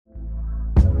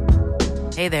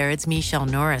Hey there, it's Michelle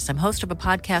Norris. I'm host of a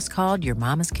podcast called Your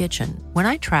Mama's Kitchen. When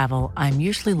I travel, I'm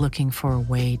usually looking for a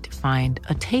way to find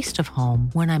a taste of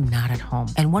home when I'm not at home.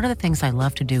 And one of the things I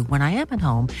love to do when I am at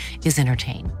home is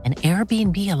entertain. And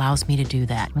Airbnb allows me to do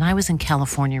that. When I was in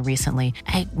California recently,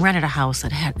 I rented a house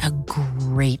that had a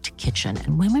great kitchen.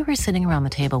 And when we were sitting around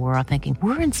the table, we were all thinking,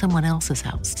 we're in someone else's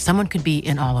house. Someone could be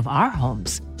in all of our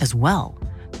homes as well.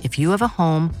 If you have a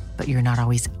home, but you're not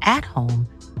always at home,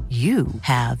 you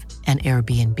have an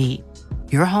Airbnb.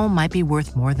 Your home might be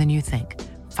worth more than you think.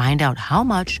 Find out how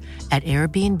much at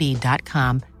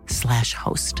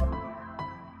airbnb.com/host.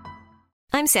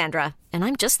 I'm Sandra, and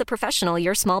I'm just the professional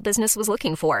your small business was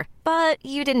looking for. But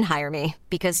you didn't hire me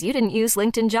because you didn't use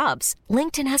LinkedIn Jobs.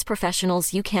 LinkedIn has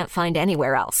professionals you can't find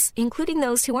anywhere else, including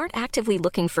those who aren't actively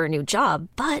looking for a new job,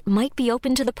 but might be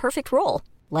open to the perfect role,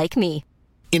 like me.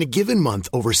 In a given month,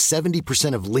 over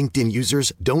 70% of LinkedIn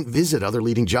users don't visit other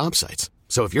leading job sites.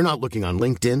 So if you're not looking on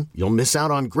LinkedIn, you'll miss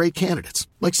out on great candidates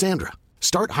like Sandra.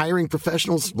 Start hiring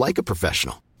professionals like a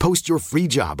professional. Post your free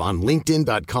job on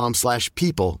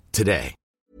linkedin.com/people today.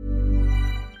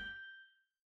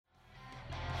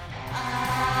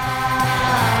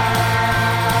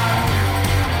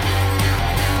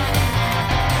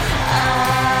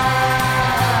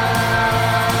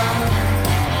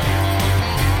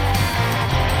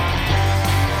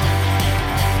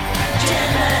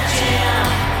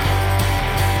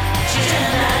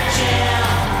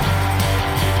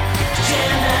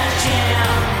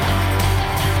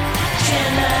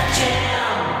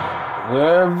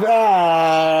 We're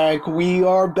back. We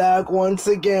are back once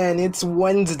again. It's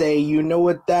Wednesday. You know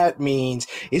what that means.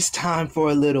 It's time for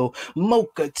a little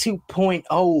Mocha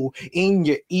 2.0 in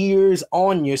your ears,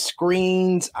 on your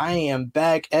screens. I am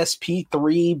back,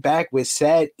 SP3, back with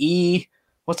Sat E.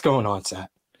 What's going on, Sat?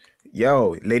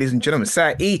 Yo, ladies and gentlemen,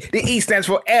 Sat E. The E stands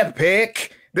for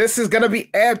epic. This is going to be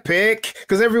epic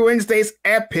because every Wednesday is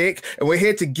epic and we're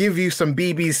here to give you some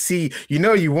BBC. You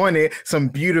know you want it. Some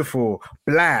beautiful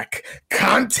black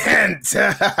content.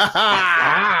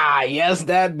 Yes,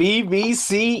 that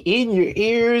BBC in your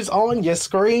ears, on your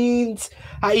screens.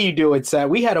 How you doing, Sat?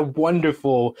 We had a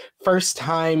wonderful first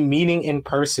time meeting in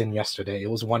person yesterday.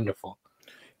 It was wonderful.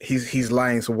 He's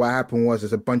lying. So what happened was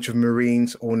there's a bunch of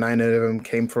Marines, all 9 of them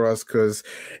came for us because,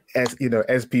 as you know,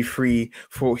 SB3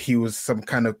 thought he was some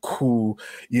kind of cool,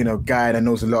 guy that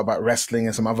knows a lot about wrestling,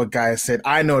 and some other guy said,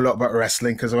 I know a lot about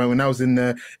wrestling because when I was in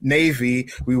the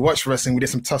Navy, we watched wrestling, we did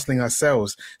some tussling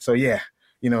ourselves. So yeah,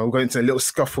 we got into a little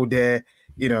scuffle there.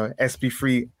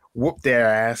 SB3 whooped their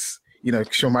ass.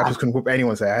 Shawn Michaels couldn't whoop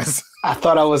anyone's ass. I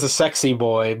thought I was a sexy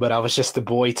boy, but I was just a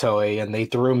boy toy, and they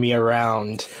threw me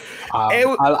around.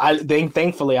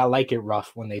 Thankfully, I like it rough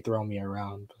when they throw me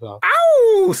around. So.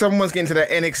 Ow! Someone's getting to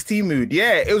that NXT mood.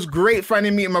 Yeah, it was great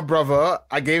finally meeting my brother.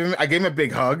 I gave him a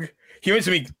big hug. He went to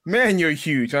me, man, you're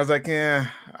huge. I was like, yeah,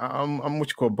 I'm what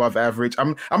you call above average.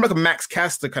 I'm like a Max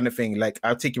Caster kind of thing. Like,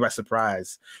 I'll take you by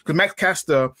surprise. Because Max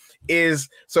Caster is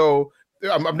so.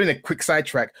 I'm doing a quick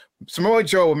sidetrack. Samoa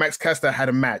Joe and Max Caster had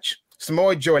a match.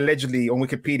 Samoa Joe allegedly on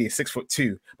Wikipedia is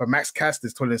 6'2", but Max Caster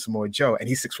is taller than Samoa Joe and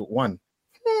he's 6'1".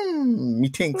 Me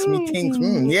tinks.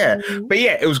 Yeah. But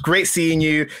yeah, it was great seeing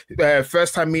you.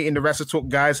 First time meeting the Wrestle Talk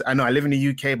guys. I know I live in the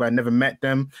UK, but I never met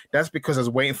them. That's because I was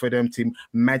waiting for them to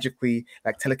magically,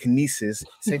 like telekinesis,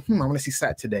 say, I want to see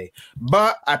Sat today.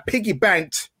 But I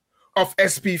piggybanked off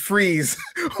SP3's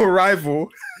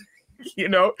arrival.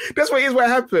 That's what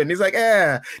happened. It's like,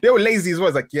 they were lazy as well.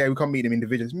 It's like, yeah, we can't meet them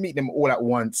individually. Meet them all at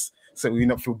once so we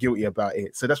not feel guilty about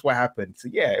it. So that's what happened. So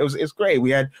yeah, it was great. We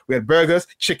had burgers,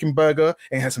 chicken burger,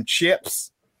 and had some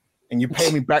chips. And you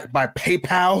paid me back by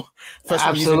PayPal. First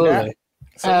time using that.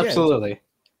 So, absolutely. Yeah.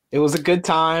 It was a good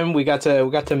time. We got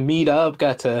to meet up,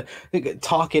 got to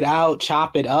talk it out,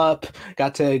 chop it up,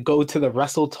 got to go to the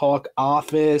Wrestle Talk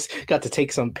office, got to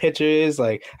take some pictures.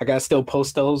 Like, I got to still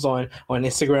post those on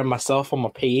Instagram myself on my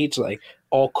page, like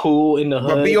all cool in the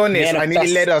hood. But be honest, I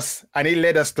nearly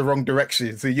led us the wrong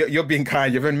direction. So you're being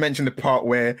kind. You've even mentioned the part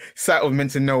where Sat was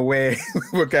meant to know where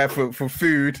we're going for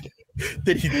food.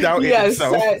 Did he doubt it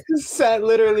himself? Sat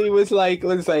literally was like,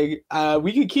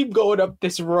 we can keep going up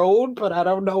this road, but I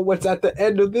don't know what's at the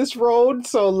end of this road,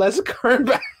 so let's turn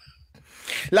back.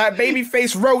 Like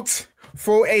Babyface wrote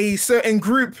for a certain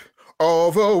group,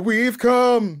 although we've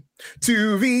come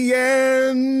to the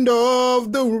end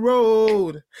of the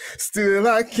road, still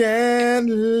I can't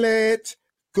let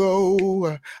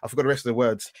go. I forgot the rest of the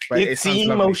words, but It's it sounds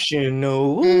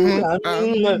emotional. I'm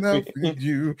in love with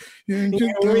you. You're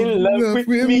in love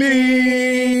with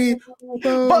me.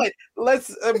 But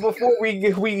let's before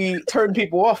we turn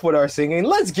people off with our singing,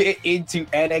 let's get into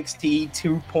NXT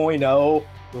 2.0.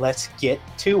 Let's get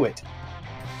to it.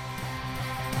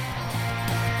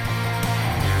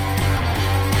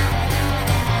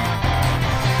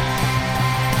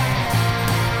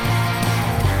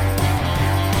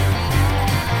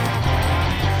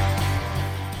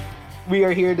 We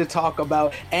are here to talk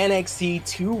about NXT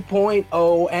 2.0,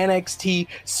 NXT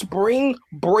Spring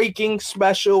Breaking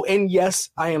Special. And yes,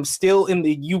 I am still in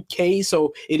the UK,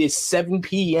 so it is 7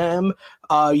 p.m.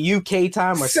 UK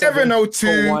time, or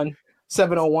 7:02.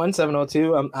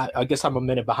 7:02. I guess I'm a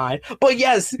minute behind. But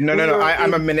yes. No.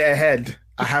 I'm a minute ahead.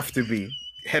 I have to be.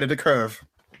 Head of the curve.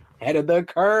 Head of the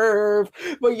curve.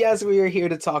 But yes, we are here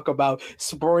to talk about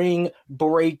Spring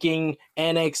Breaking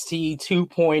NXT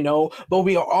 2.0. But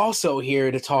we are also here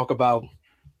to talk about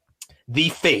the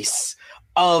face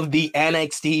of the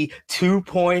NXT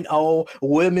 2.0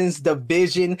 women's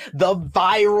division, the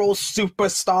viral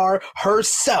superstar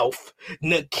herself,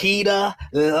 Nikita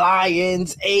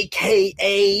Lyons,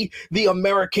 aka the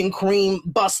American Cream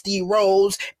Busty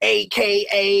Rose,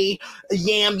 aka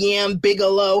Yam Yam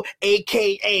Bigelow,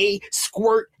 aka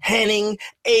Squirt Henning,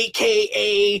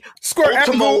 aka Squirt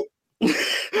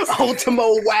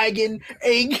Ultimo Wagon,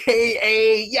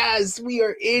 aka yes, we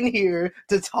are in here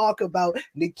to talk about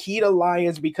Nikita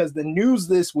Lyons because the news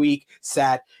this week,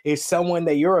 Sat, is someone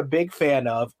that you're a big fan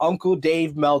of, Uncle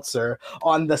Dave Meltzer,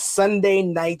 on the Sunday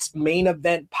Night's Main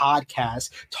Event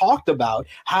podcast, talked about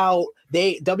how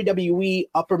WWE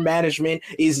upper management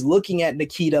is looking at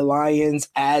Nikita Lyons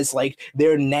as like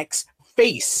their next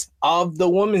face of the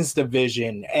women's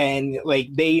division, and like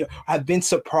they have been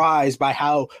surprised by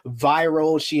how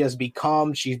viral she has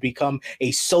become. She's become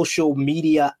a social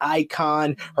media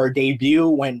icon. Her debut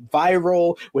went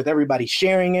viral with everybody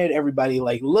sharing it, everybody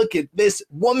like, look at this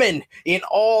woman in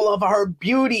all of her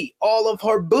beauty, all of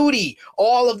her booty,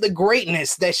 all of the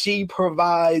greatness that she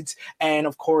provides. And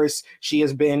of course, she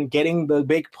has been getting the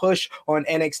big push on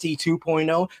NXT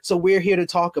 2.0, so we're here to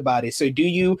talk about it. So do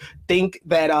you think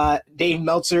that Dave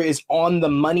Meltzer is on the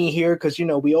money here? Because, you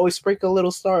know, we always sprinkle a little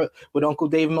star with Uncle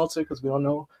Dave Meltzer because we don't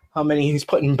know how many he's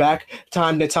putting back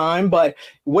time to time. But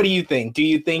what do you think? Do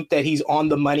you think that he's on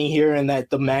the money here and that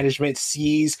the management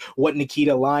sees what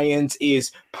Nikita Lyons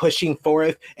is pushing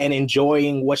forth and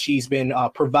enjoying what she's been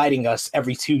providing us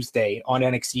every Tuesday on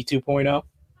NXT 2.0?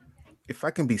 If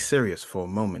I can be serious for a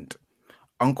moment,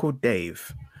 Uncle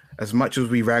Dave, as much as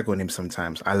we rag on him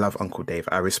sometimes, I love Uncle Dave.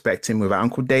 I respect him. Without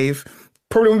Uncle Dave,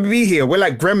 probably wouldn't be here. We're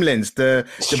like gremlins, the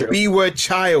B-word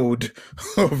child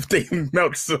of Dave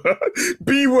Meltzer.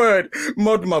 B-word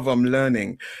mod mother, I'm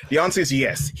learning. The answer is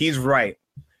yes, he's right.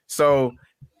 So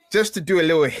just to do a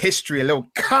little history, a little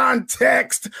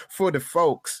context for the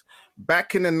folks,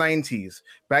 back in the 90s,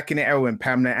 back in the era when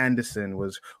Pamela Anderson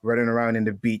was running around in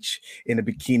the beach in a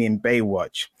bikini in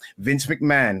Baywatch, Vince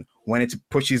McMahon wanted to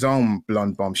push his own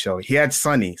blonde bombshell. He had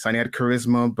Sunny. Sunny had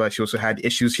charisma, but she also had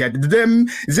issues. She had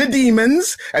the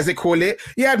demons, as they call it.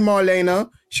 He had Marlena.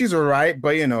 She's all right,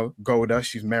 but, you know, Golda,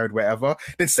 she's married, whatever.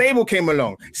 Then Sable came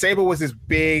along. Sable was this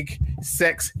big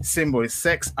sex symbol,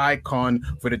 sex icon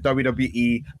for the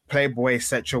WWE, Playboy,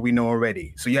 etc. we know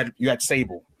already. So you had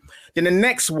Sable. Then the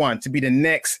next one to be the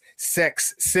next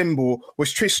sex symbol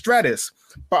was Trish Stratus.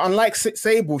 But unlike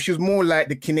Sable, she was more like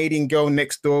the Canadian girl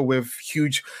next door with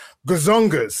huge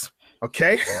gazongas.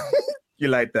 Okay? You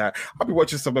like that. I'll be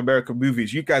watching some American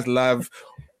movies. You guys love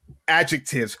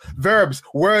adjectives, verbs,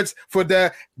 words for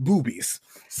the boobies.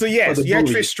 So yes, you had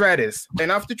Trish Stratus.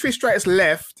 And after Trish Stratus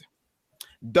left,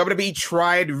 WWE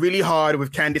tried really hard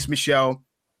with Candice Michelle.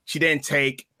 She didn't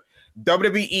take.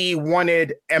 WWE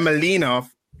wanted Emelina.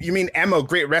 You mean Emma,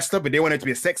 great wrestler, but they wanted to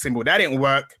be a sex symbol. That didn't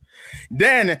work.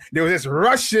 Then there was this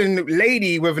Russian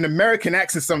lady with an American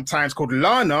accent sometimes called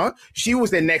Lana. She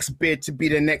was their next bid to be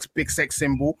the next big sex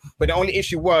symbol. But the only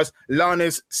issue was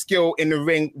Lana's skill in the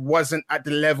ring wasn't at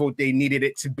the level they needed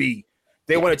it to be.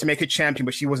 They wanted to make her champion,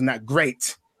 but she wasn't that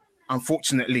great,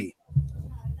 unfortunately.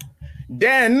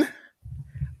 Then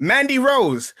Mandy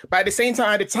Rose. But at the same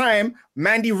time,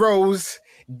 Mandy Rose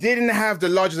didn't have the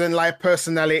larger-than-life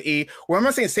personality. Well, I'm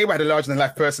not saying Sabre had a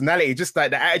larger-than-life personality, just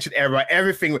like the Attitude Era,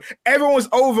 everyone was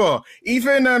over.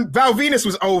 Even Val Venus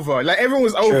was over. Like, everyone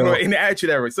was over in the Attitude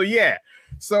Era. So, yeah.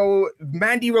 So,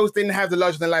 Mandy Rose didn't have the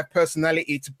larger-than-life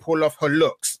personality to pull off her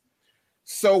looks.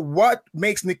 So, what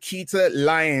makes Nikita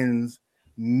Lyons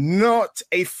not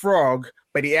a frog,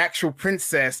 but the actual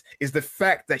princess, is the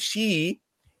fact that she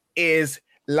is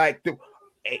like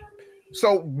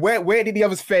So where did the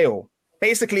others fail?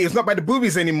 Basically, it's not about the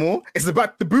boobies anymore. It's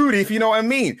about the booty, if you know what I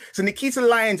mean. So Nikita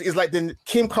Lyons is like the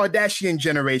Kim Kardashian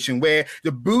generation, where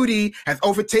the booty has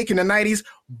overtaken the 90s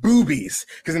boobies.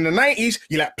 Because in the 90s,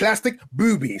 you like plastic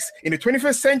boobies. In the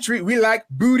 21st century, we like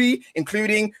booty,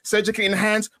 including surgically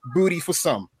enhanced booty for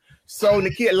some. So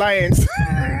Nikita Lyons...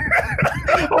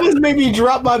 Almost made me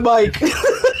drop my mic.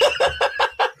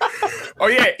 Oh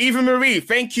yeah, Eva Marie.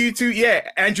 Thank you to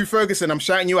Andrew Ferguson. I'm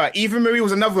shouting you out. Eva Marie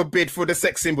was another bid for the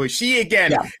sex symbol. She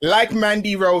again, like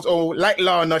Mandy Rose or like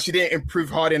Lana, she didn't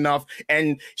improve hard enough,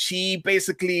 and she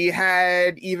basically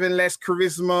had even less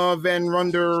charisma than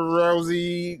Ronda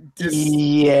Rousey. I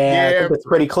think it's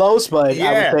pretty close, but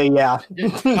I would say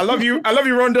I love you,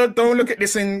 Ronda. Don't look at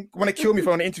this and want to kill me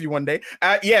for an interview one day.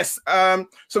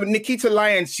 So Nikita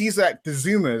Lyons, she's like the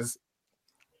Zoomers.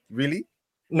 Really?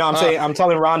 No, I'm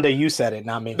telling Rhonda you said it,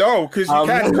 not me. No, because you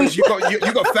can, because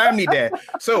you got family there.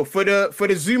 So for the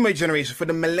Zoomer generation, for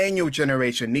the millennial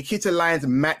generation, Nikita Lyons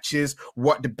matches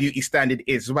what the beauty standard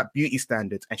is. It's about beauty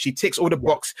standards, and she ticks all the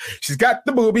boxes. She's got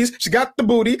the boobies, she got the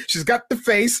booty, she's got the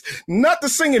face, not the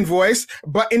singing voice,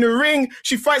 but in the ring,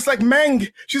 she fights like Meng.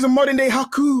 She's a modern day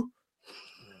Haku.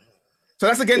 So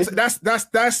that's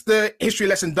the history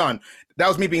lesson done. That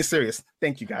was me being serious.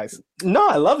 Thank you, guys. No,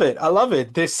 I love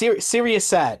it. The Sirius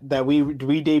Sat that we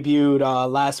debuted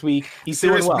last week. He's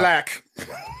Sirius doing well. Black.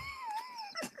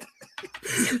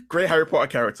 Great Harry Potter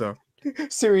character.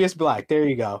 Sirius Black. There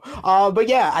you go. But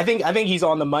yeah, I think he's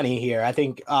on the money here. I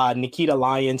think Nikita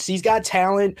Lyons, she's got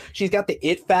talent. She's got the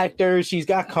it factor. She's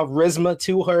got charisma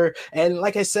to her. And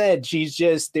like I said,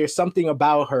 there's something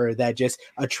about her that just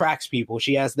attracts people.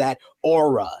 She has that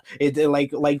aura.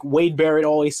 Like Wade Barrett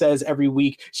always says every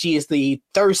week, she is the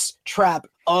thirst trap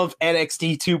of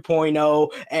NXT 2.0,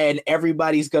 and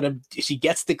she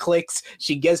gets the clicks.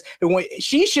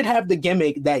 She should have the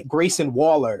gimmick that Grayson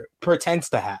Waller pretends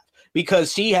to have,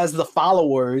 because she has the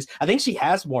followers. I think she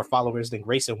has more followers than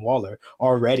Grayson Waller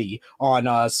already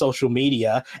on social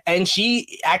media, and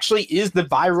she actually is the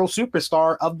viral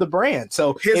superstar of the brand.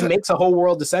 So it makes a whole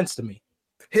world of sense to me.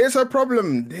 Here's her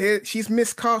problem. She's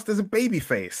miscast as a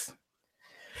babyface.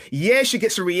 Yeah, she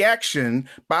gets a reaction,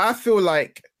 but I feel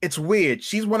like it's weird.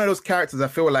 She's one of those characters I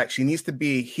feel like she needs to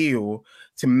be a heel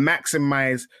to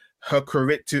maximize her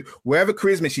career, to wherever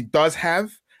charisma she does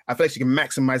have. I feel like she can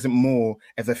maximize it more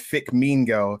as a thick, mean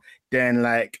girl than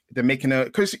like they're making her.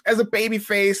 Because as a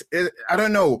babyface, I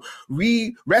don't know.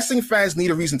 Wrestling fans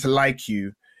need a reason to like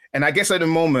you, and I guess at the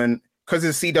moment, because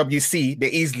it's CWC, they're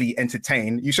easily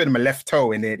entertained. You show them a left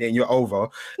toe in it, and you're over.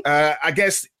 I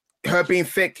guess her being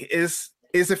thick is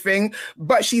a thing,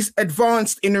 but she's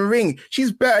advanced in the ring.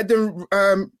 She's better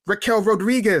than Raquel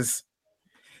Rodriguez.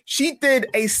 She did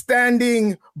a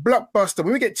standing blockbuster.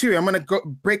 When we get to it, I'm going to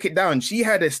break it down. She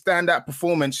had a standout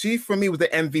performance. She, for me, was the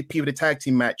MVP of the tag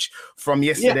team match from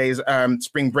yesterday's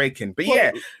Spring Breaking. But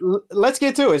let's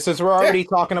get to it. Since we're already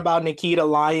talking about Nikita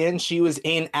Lyons, she was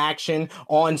in action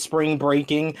on Spring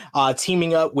Breaking,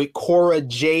 teaming up with Cora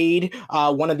Jade,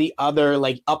 one of the other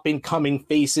like up-and-coming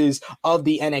faces of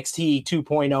the NXT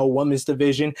 2.0 women's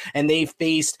division. And they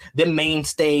faced the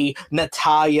mainstay,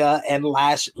 Natalya and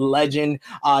Lash Legend.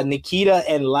 Nikita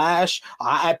and Lash,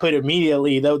 I put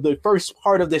immediately, the first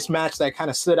part of this match that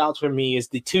kind of stood out for me is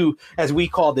the two, as we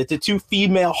called it, the two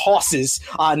female horses,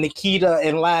 Nikita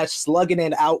and Lash slugging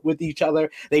it out with each other.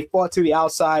 They fought to the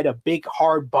outside, a big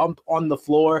hard bump on the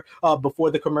floor before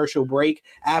the commercial break.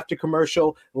 After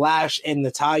commercial, Lash and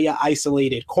Natalya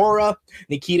isolated Cora.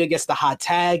 Nikita gets the hot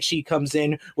tag. She comes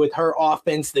in with her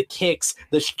offense, the kicks,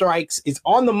 the strikes. Is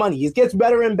on the money. It gets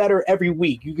better and better every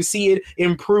week. You can see it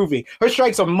improving. Her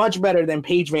strikes are much better than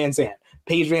Paige Van Zandt.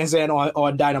 Paige Van Zandt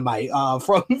on Dynamite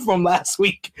from last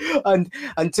week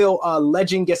until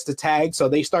Legend gets the tag. So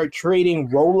they start trading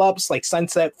roll-ups like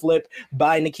Sunset Flip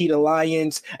by Nikita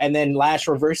Lyons, and then Lash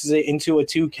reverses it into a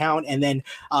 2 count, and then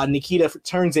Nikita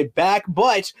turns it back.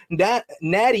 But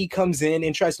Natty comes in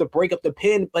and tries to break up the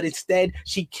pin, but instead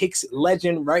she kicks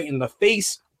Legend right in the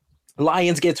face.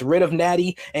 Lyons gets rid of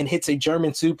Natty and hits a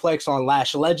German suplex on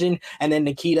Lash Legend, and then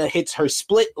Nikita hits her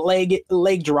split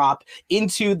leg drop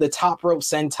into the top rope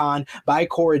senton by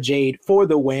Cora Jade for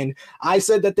the win. I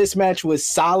said that this match was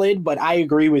solid, but I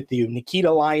agree with you.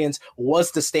 Nikita Lyons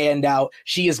was the standout.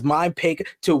 She is my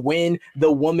pick to win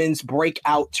the women's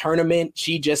breakout tournament.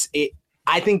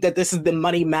 I think that this is the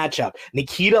money matchup.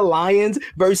 Nikita Lyons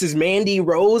versus Mandy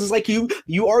Rose. Like you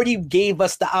already gave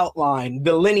us the outline,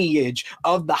 the lineage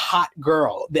of the hot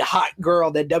girl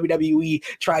that WWE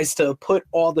tries to put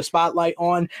all the spotlight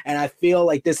on. And I feel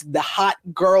like this is the hot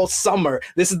girl summer.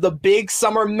 This is the big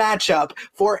summer matchup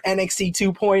for NXT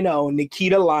 2.0,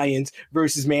 Nikita Lyons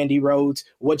versus Mandy Rose.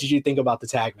 What did you think about the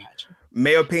tag match?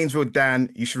 Mayor Painesville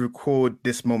Dan, you should record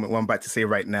this moment what I'm about to say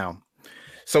right now.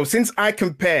 So since I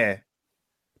compare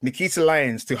Nikita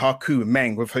Lyons to Haku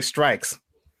Meng with her strikes,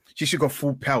 she should go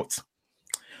full pelt.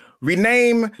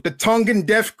 Rename the Tongan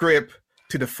Death Grip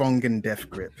to the Fongan Death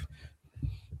Grip.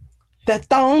 That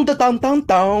dong, da dong, dong,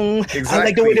 dong. Exactly. I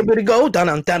like the way the booty go, dun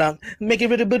dun dun dun. Make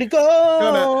it with the booty go.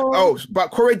 No. Oh,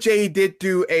 but Cora Jade did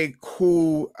do a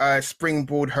cool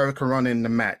springboard Hurricane Run in the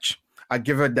match. I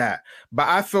give her that. But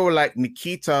I feel like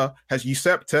Nikita has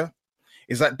usurped her.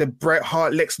 It's like the Bret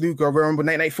Hart, Lex Luger, Rumble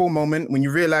 1984 moment when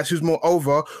you realize who's more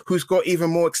over, who's got even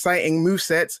more exciting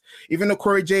movesets. Even though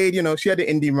Cora Jade, she had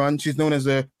an indie run. She's known as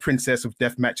a princess of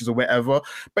death matches or whatever.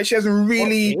 But she hasn't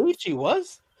really... She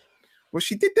was? Well,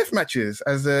 she did death matches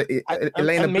as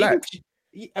Elena Black.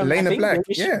 Elena Black,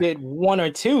 she did one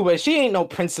or two, but she ain't no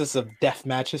princess of death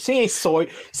matches. She ain't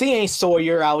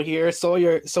Sawyer out here.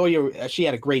 Sawyer. She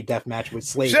had a great death match with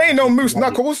Slade. She ain't no Moose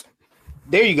Knuckles.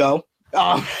 There you go.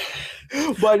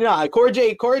 But no,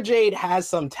 Cora Jade has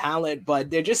some talent,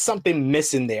 but there's just something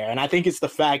missing there. And I think it's the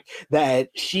fact that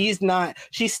she's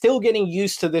still getting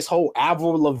used to this whole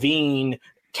Avril Lavigne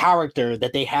character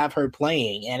that they have her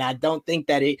playing. And I don't think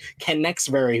that it connects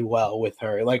very well with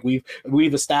her. Like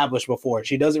we've established before,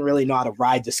 she doesn't really know how to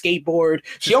ride the skateboard.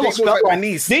 She almost fell off my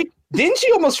niece. Didn't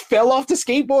she almost fell off the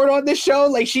skateboard on this show?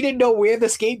 Like she didn't know where the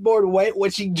skateboard went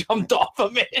when she jumped off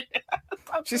of it.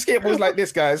 She skateboards like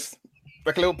this, guys.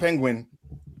 Like a little penguin.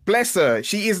 Bless her.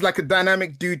 She is like a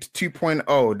dynamic dude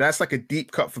 2.0. That's like a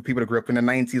deep cut for people that grew up in the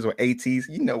 90s or 80s.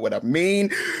 You know what I mean.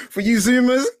 For you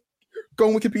Zoomers, go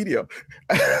on Wikipedia.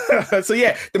 So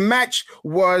yeah, the match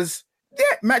was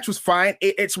fine.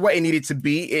 It's what it needed to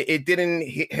be. It didn't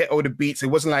hit all the beats. It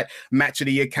wasn't like match of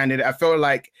the year candidate. I felt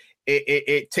like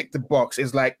it ticked the box.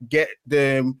 It's like get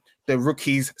the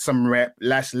rookies some rep.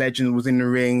 Lash Legend was in the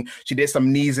ring. She did some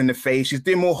knees in the face. She's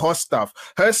doing more hot stuff.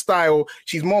 Her style,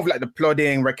 she's more of like the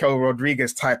plodding Raquel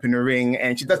Rodriguez type in the ring.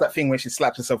 And she does that thing where she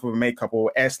slaps herself with makeup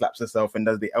or air slaps herself and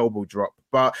does the elbow drop.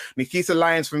 But Nikita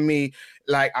Lyons, for me,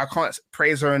 like I can't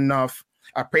praise her enough.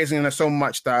 I'm praising her so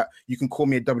much that you can call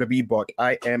me a WWE bot.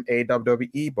 I am a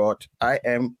WWE bot. I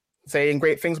am saying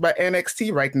great things about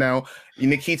NXT right now.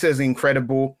 Nikita is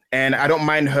incredible, and I don't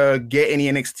mind her getting the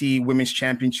NXT Women's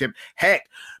Championship. Heck,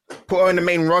 put her in the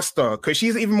main roster because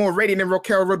she's even more ready than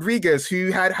Raquel Rodriguez,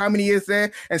 who had how many years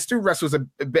there and still wrestles a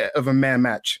bit of a man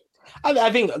match.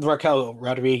 I think Raquel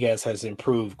Rodriguez has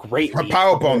improved greatly. Her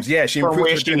power bombs, yeah, she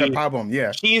improved her power bomb,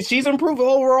 yeah. She's improved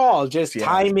overall, just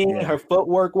timing, her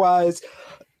footwork wise.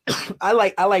 I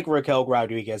like Raquel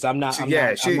Rodriguez. I'm not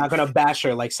gonna bash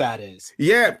her like Sad is.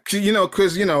 Yeah,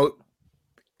 because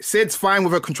Sid's fine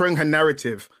with her controlling her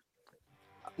narrative.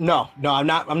 No, I'm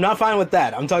not fine with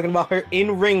that. I'm talking about her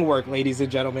in-ring work, ladies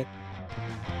and gentlemen.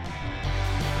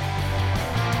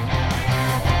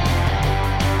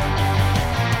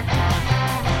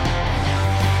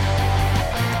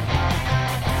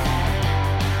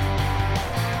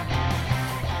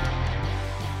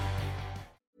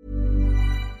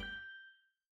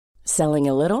 Selling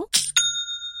a little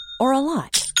or a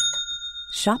lot?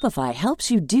 Shopify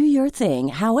helps you do your thing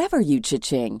however you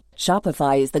cha-ching.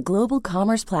 Shopify is the global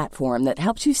commerce platform that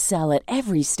helps you sell at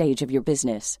every stage of your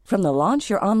business. From the launch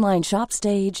your online shop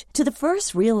stage to the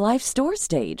first real-life store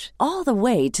stage, all the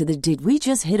way to the did we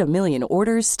just hit a million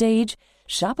orders stage.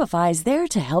 Shopify is there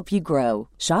to help you grow.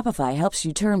 Shopify helps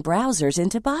you turn browsers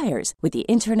into buyers with the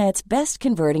internet's best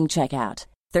converting checkout.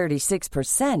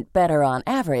 36% better on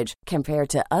average compared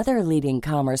to other leading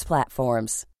commerce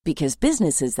platforms. Because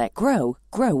businesses that grow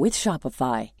with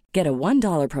Shopify. Get a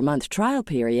 $1 per month trial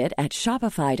period at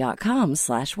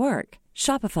shopify.com/work.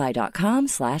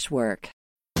 Shopify.com/work.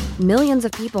 Millions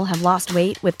of people have lost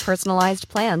weight with personalized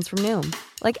plans from Noom.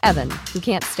 Like Evan, who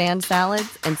can't stand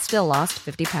salads and still lost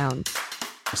 50 pounds.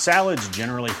 Salads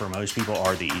generally for most people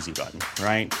are the easy button,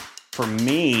 right? For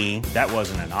me, that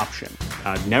wasn't an option.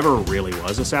 I never really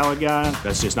was a salad guy.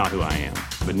 That's just not who I am.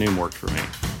 But Noom worked for me.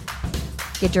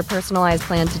 Get your personalized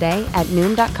plan today at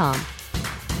Noom.com.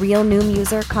 Real Noom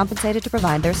user compensated to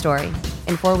provide their story.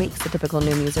 In 4 weeks, the typical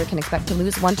Noom user can expect to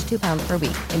lose 1 to 2 pounds per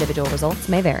week. Individual results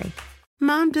may vary.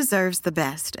 Mom deserves the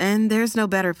best, and there's no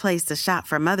better place to shop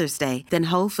for Mother's Day than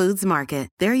Whole Foods Market.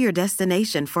 They're your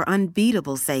destination for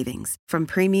unbeatable savings, from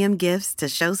premium gifts to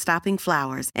show-stopping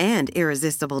flowers and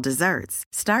irresistible desserts.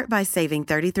 Start by saving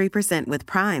 33% with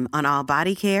Prime on all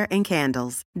body care and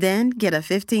candles. Then get a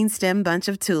 15-stem bunch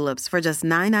of tulips for just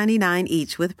 $9.99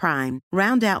 each with Prime.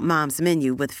 Round out Mom's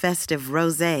menu with festive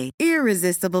rosé,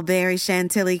 irresistible berry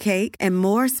chantilly cake, and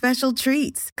more special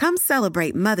treats. Come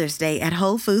celebrate Mother's Day at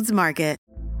Whole Foods Market.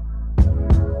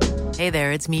 Hey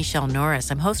there, it's Michelle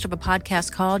Norris. I'm host of a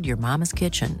podcast called Your Mama's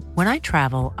Kitchen. When I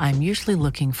travel, I'm usually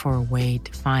looking for a way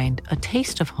to find a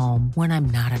taste of home when I'm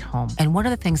not at home. And one of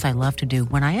the things I love to do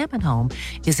when I am at home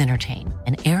is entertain.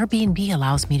 And Airbnb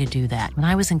allows me to do that. When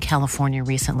I was in California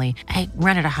recently, I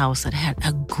rented a house that had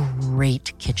a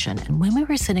great kitchen. And when we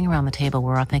were sitting around the table, we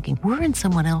were all thinking, we're in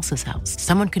someone else's house.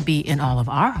 Someone could be in all of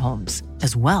our homes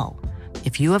as well.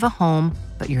 If you have a home,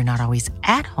 but you're not always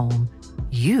at home,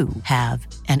 you have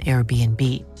an Airbnb.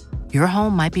 Your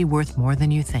home might be worth more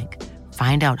than you think.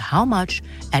 Find out how much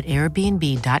at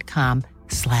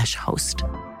airbnb.com/host.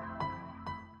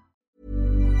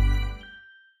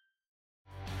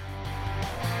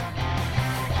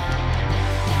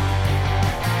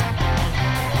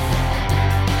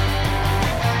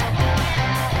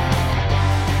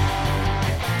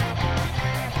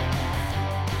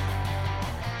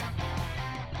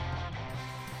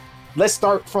 Let's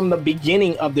start from the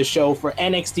beginning of the show for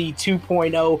NXT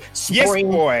 2.0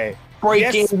 spring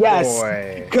breaking.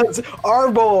 Yes, because our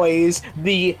boys,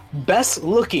 the best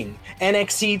looking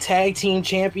NXT tag team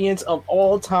champions of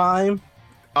all time.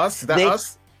 Us?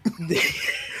 Us?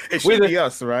 It should be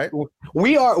us, right?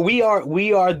 We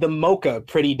are the Mocha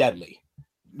Pretty Deadly.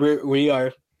 We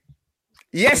are.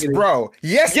 Yes, bro.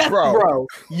 Yes, bro.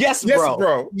 Yes,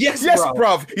 bro. Yes,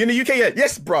 bro. In the UK,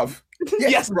 yes, bro.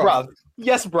 Yes, bro.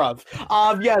 Yes, bruv.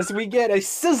 Yes, we get a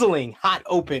sizzling hot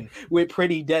open with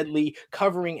Pretty Deadly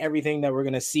covering everything that we're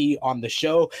going to see on the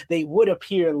show. They would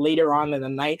appear later on in the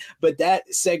night, but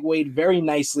that segued very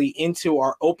nicely into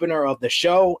our opener of the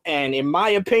show. And in my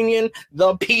opinion,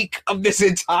 the peak of this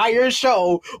entire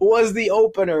show was the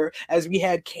opener, as we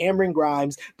had Cameron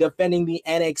Grimes defending the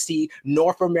NXT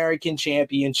North American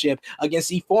Championship against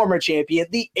the former champion,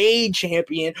 the A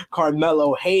champion,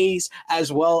 Carmelo Hayes,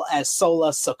 as well as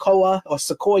Sola Sequoia,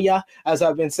 as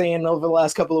I've been saying over the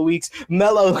last couple of weeks.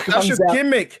 Melo That's your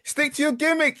gimmick. Stick to your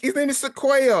gimmick. His name is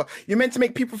Sequoia. You're meant to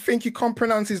make people think you can't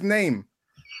pronounce his name.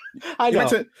 You're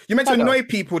meant to annoy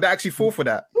people that actually fall for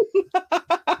that.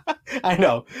 I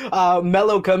know.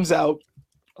 Melo comes out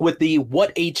with the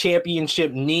What a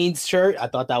Championship Needs shirt. I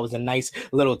thought that was a nice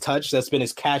little touch. That's been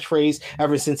his catchphrase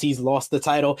ever since he's lost the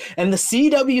title. And the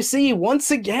CWC,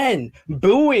 once again,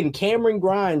 booing Cameron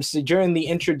Grimes during the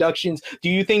introductions. Do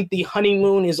you think the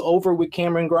honeymoon is over with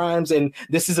Cameron Grimes and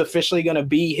this is officially going to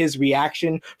be his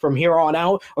reaction from here on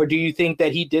out? Or do you think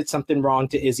that he did something wrong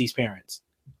to Izzy's parents?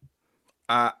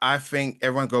 I think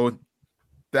everyone go,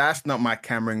 that's not my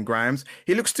Cameron Grimes.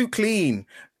 He looks too clean.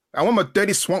 I want my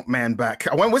dirty swamp man back.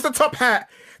 Where's the top hat?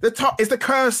 The top is the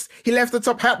curse. He left the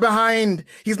top hat behind.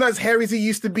 He's not as hairy as he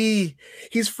used to be.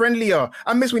 He's friendlier.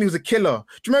 I miss when he was a killer. Do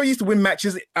you remember he used to win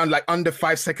matches like under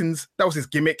 5 seconds? That was his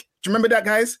gimmick. Do you remember that,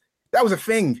 guys? That was a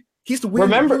thing. He used to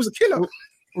win. He was a killer.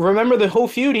 Remember the whole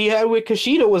feud he had with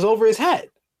Kushida was over his hat.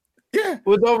 Yeah.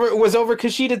 Was over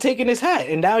Kushida taking his hat,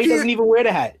 and now he doesn't even wear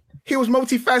the hat. He was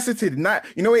multifaceted.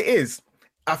 You know what it is?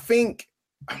 I think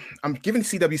I'm giving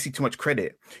CWC too much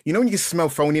credit. You know when you smell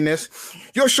phoniness?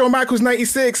 Yo, Shawn Michaels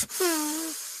 96.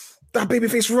 That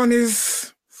babyface run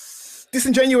is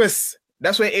disingenuous.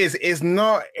 That's what it is.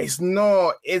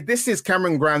 This is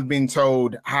Cameron Grimes being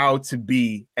told how to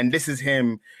be. And this is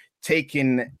him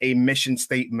taking a mission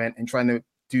statement and trying to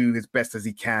do his best as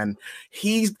he can.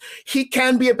 He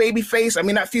can be a babyface. I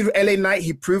mean, that feud with LA Knight,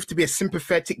 he proved to be a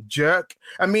sympathetic jerk.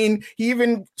 I mean, he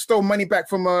even stole money back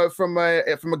from a valet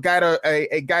that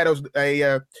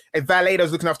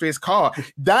was looking after his car.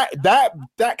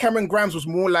 That Cameron Grimes was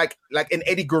more like an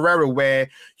Eddie Guerrero, where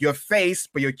you're face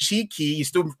but you're cheeky. You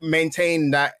still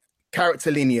maintain that character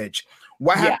lineage.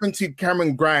 What happened to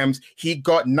Cameron Grimes? He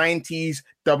got 90s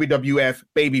WWF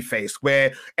babyface,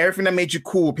 where everything that made you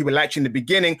cool, people liked you in the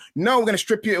beginning. No, we're going to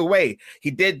strip you away.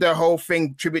 He did the whole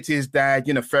thing, tribute to his dad,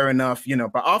 fair enough,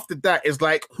 but after that, it's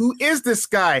like, who is this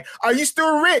guy? Are you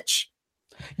still rich?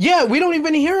 Yeah, we don't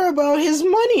even hear about his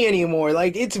money anymore.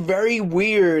 Like, it's very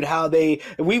weird how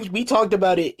we talked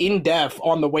about it in depth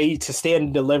on the way to Stand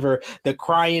and Deliver, the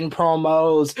crying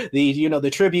promos, the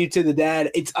tribute to the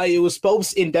dad. It was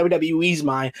supposed in WWE's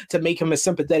mind to make him a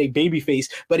sympathetic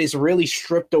babyface, but it's really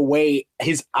stripped away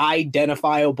his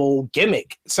identifiable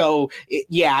gimmick. So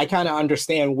yeah, I kind of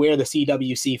understand where the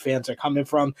CWC fans are coming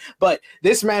from. But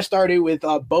this match started with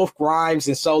both Grimes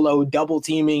and Solo double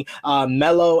teaming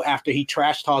Mello after he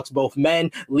trash talks both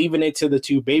men, leaving it to the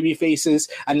two baby faces.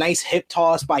 A nice hip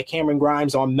toss by Cameron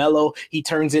Grimes on Mello. He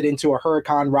turns it into a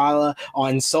Hurricane Rana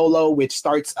on Solo, which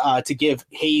starts to give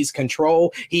Hayes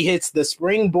control. He hits the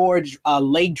springboard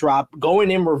leg drop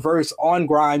going in reverse on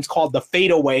Grimes called the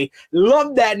fadeaway.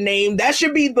 Love that name. That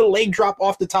should be the leg drop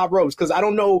off the top ropes, because I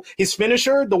don't know his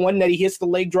finisher, the one that he hits the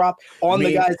leg drop on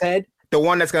the guy's head. The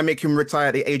one that's going to make him retire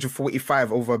at the age of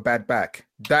 45 over a bad back.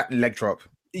 That leg drop.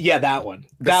 Yeah, that one.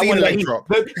 That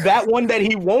one that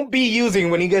he won't be using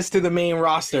when he gets to the main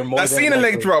roster. I've seen a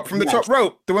leg drop from the top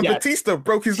rope. The one Batista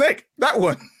broke his leg. That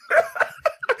one.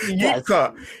 Yes.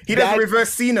 He does the reverse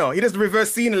Cena. He does the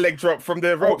reverse Cena leg drop from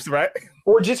the ropes, right?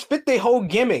 Or just fit the whole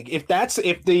gimmick. If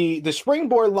the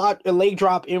springboard leg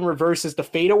drop in reverse is the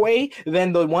fadeaway,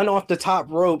 then the one off the top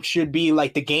rope should be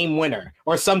like the game winner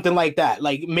or something like that.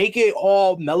 Like, make it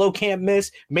all Mello can't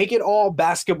miss. Make it all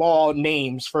basketball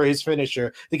names for his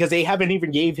finisher, because they haven't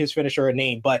even gave his finisher a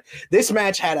name. But this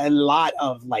match had a lot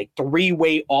of like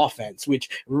three-way offense, which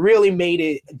really made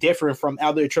it different from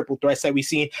other triple threats that we've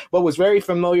seen, but was very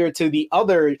familiar to the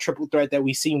other triple threat that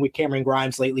we've seen with Cameron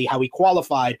Grimes lately, how he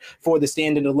qualified for the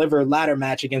Stand and Deliver ladder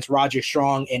match against Roger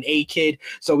Strong and A-Kid.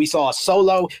 So we saw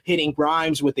Solo hitting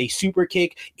Grimes with a super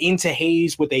kick into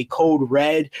Hayes with a code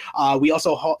red. We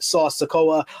also saw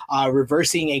Sikoa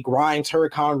reversing a Grimes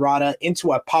Hurricane Rana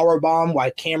into a power bomb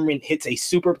while Cameron hits a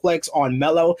superplex on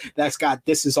Mello. That's got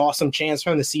 "This Is Awesome" chants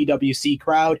from the CWC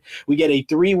crowd. We get a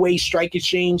three-way strike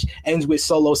exchange, ends with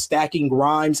Solo stacking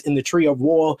Grimes in the tree of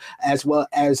woe, as well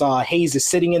as Hayes is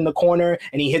sitting in the corner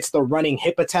and he hits the running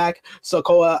hip attack.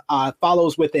 Sikoa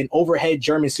follows with an overhead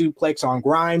German suplex on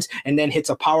Grimes and then hits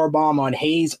a power bomb on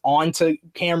Hayes onto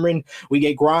Cameron. We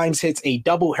get Grimes hits a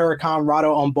double Hurricane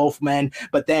Rana on both men,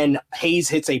 but then Hayes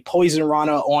hits a poison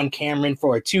Rana on Cameron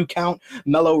for a 2 count.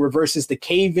 Mello reverses the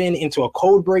cave-in into a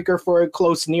code breaker for a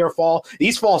close near fall.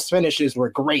 These false finishes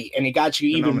were great, and it got you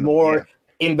even more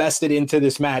invested into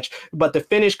this match. But the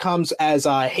finish comes as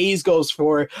Hayes goes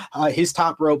for his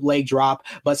top rope leg drop,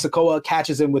 but Sikoa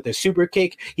catches him with a super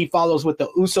kick. He follows with the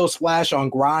Uso splash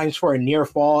on Grimes for a near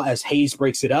fall as Hayes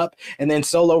breaks it up, and then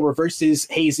Solo reverses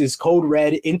Hayes' code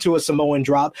red into a Samoan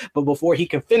drop. But before he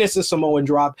can finish the Samoan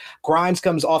drop, Grimes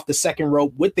comes off the second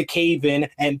rope with the cave-in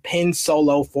and pins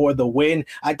Solo for the win.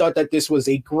 I thought that this was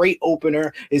a great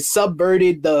opener. It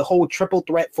subverted the whole triple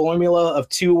threat formula of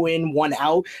 2 in, 1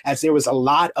 out, as there was a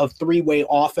lot of three-way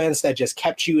offense that just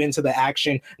kept you into the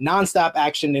action, nonstop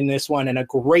action in this one, and a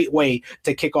great way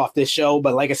to kick off this show.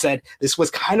 But like I said, this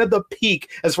was kind of the peak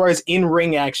as far as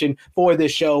in-ring action for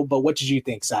this show. But what did you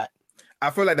think, Sat? I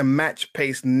feel like the match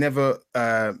pace never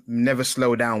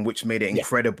slowed down, which made it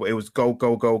incredible. It was go,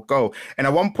 go, go, go. And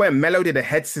at one point, Mello did a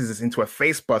head scissors into a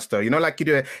face buster. You know, like you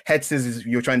do a head scissors,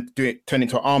 you're trying to do it, turn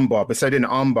into an arm bar. But instead of doing an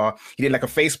arm bar, he did like a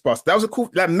face buster. That was a cool,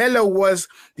 like Mello was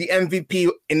the MVP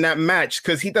in that match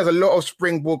because he does a lot of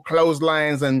springboard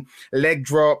clotheslines and leg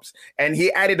drops. And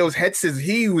he added those head scissors.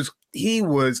 He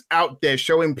was out there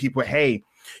showing people, hey,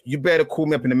 you better call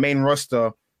me up in the main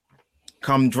roster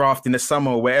come draft in the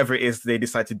summer or wherever it is they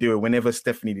decide to do it, whenever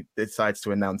Stephanie decides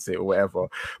to announce it or whatever.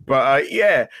 But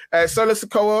Solo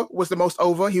Sikoa was the most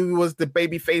over. He was the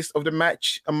baby face of the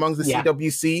match amongst the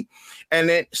CWC. And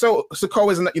then so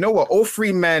Sikoa is, you know what, all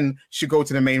 3 men should go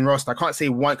to the main roster. I can't say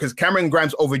one because Cameron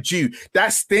Grimes overdue.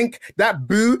 That stink, that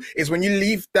boo is when you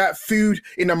leave that food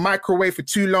in the microwave for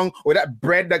too long, or that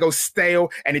bread that goes stale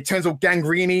and it turns all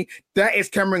gangrene. That is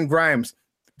Cameron Grimes.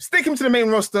 Stick him to the main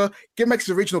roster, get back his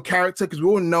original character, because we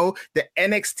all know that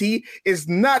NXT is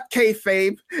not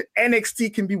kayfabe.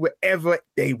 NXT can be whatever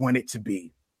they want it to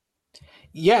be.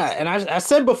 Yeah, and I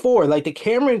said before, like the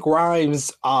Cameron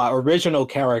Grimes original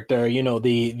character, you know,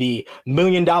 the $1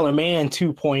 Million Man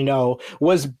 2.0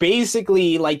 was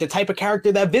basically like the type of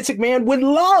character that Vince McMahon would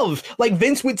love. Like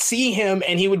Vince would see him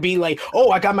and he would be like,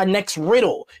 oh, I got my next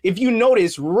Riddle. If you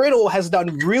notice, Riddle has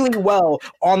done really well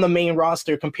on the main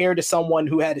roster compared to someone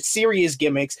who had serious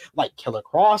gimmicks like Killer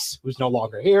Cross, who's no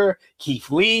longer here,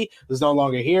 Keith Lee, who's no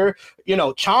longer here. You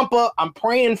know, Ciampa, I'm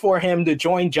praying for him to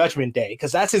join Judgment Day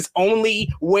because that's his only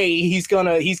way he's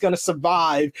gonna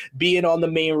survive being on the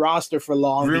main roster for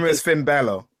long. Rumors Finn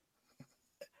Balor.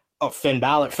 Oh, Finn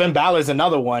Balor. Finn Balor is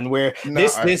another one where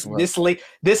this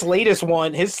latest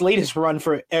one, his latest run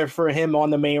for him on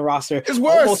the main roster is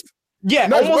worse.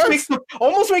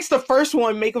 Almost makes the first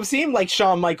one make him seem like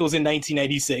Shawn Michaels in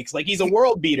 1996. Like he's a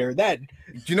world beater then.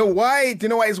 Do you know why? Do you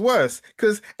know why it's worse?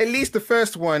 Because at least the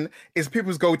first one is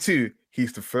people's go-to.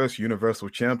 He's the first Universal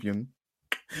Champion.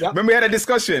 Yep. Remember we had a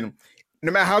discussion.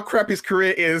 No matter how crap his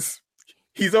career is,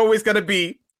 he's always going to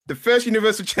be the first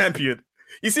Universal Champion.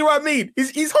 You see what I mean?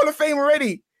 He's Hall of Fame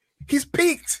already. He's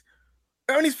peaked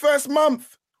on his first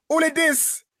month. All it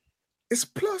is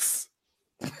plus.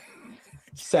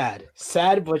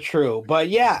 Sad but true. But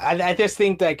yeah, I just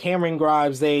think that Cameron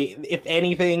Grimes, if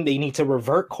anything, they need to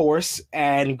revert course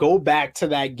and go back to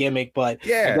that gimmick. But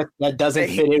yeah, that doesn't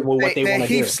fit in with what they want to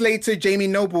do. Heath Slater, Jamie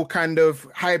Noble kind of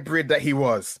hybrid that he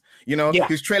was. You know, he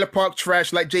was trailer park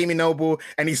trash like Jamie Noble,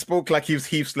 and he spoke like he was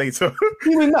Heath Slater.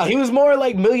 He was more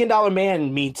like $1 Million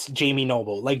Man meets Jamie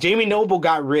Noble. Like Jamie Noble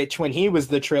got rich when he was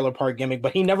the trailer park gimmick,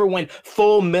 but he never went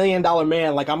full $1 Million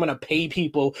Man. Like I'm gonna pay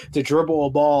people to dribble a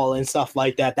ball and stuff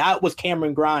like that. That was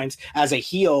Cameron Grimes as a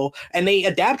heel, and they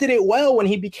adapted it well when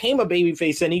he became a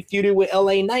babyface and he feuded with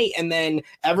LA Knight. And then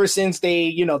ever since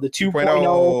they, the 2.0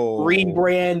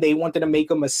 rebrand, they wanted to make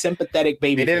him a sympathetic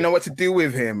babyface. They didn't know what to do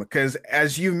with him because,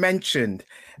 as you mentioned,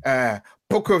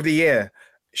 Booker of the Year,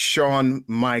 Shawn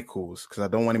Michaels, because I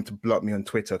don't want him to block me on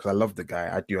Twitter because I love the guy.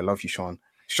 I love you, Shawn.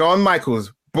 Shawn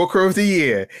Michaels, Booker of the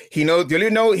Year. He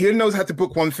knows how to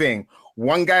book one thing.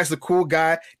 One guy's the cool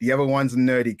guy, the other one's a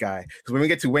nerdy guy. Because when we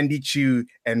get to Wendy Chu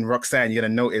and Roxanne, you're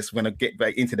going to notice when I get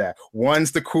back into that.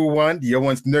 One's the cool one, the other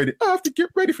one's nerdy. I have to get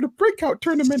ready for the breakout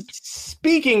tournament.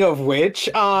 Speaking of which,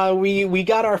 we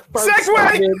got our first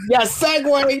segue. Yeah,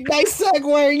 segue. Nice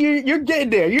segue. You're getting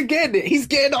there. You're getting it. He's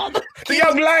getting on the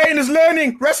young lion is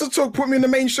learning. Wrestle Talk put me in the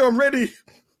main show. I'm ready.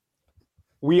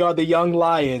 We are the young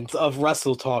lions of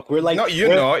Wrestle Talk. We're like, no, you're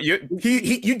not. You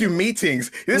do meetings.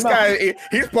 This guy,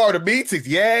 he's part of the meetings.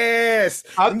 Yes,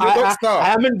 I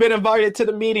haven't been invited to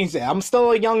the meetings yet. I'm still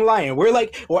a young lion.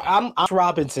 I'm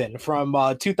Robinson from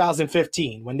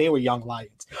 2015 when they were young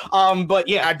lions. But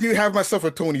yeah, I do have myself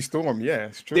a Tony Storm. Yeah,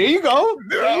 it's true. There you go.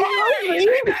 You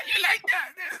like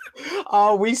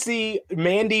that. We see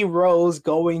Mandy Rose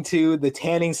going to the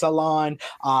tanning salon.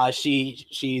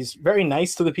 She's very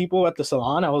nice to the people at the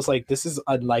salon. I was like, this is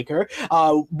unlike her.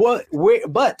 But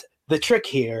the trick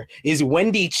here is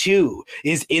Wendy Chu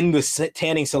is in the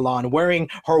tanning salon wearing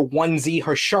her onesie,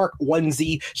 her shark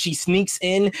onesie. She sneaks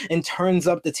in and turns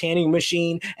up the tanning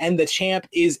machine, and the champ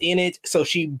is in it. So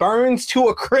she burns to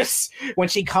a crisp when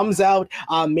she comes out.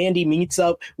 Mandy meets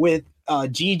up with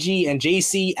Gigi and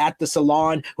JC at the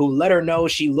salon, who let her know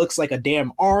she looks like a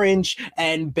damn orange,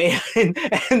 and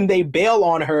they bail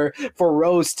on her for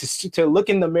Rose to look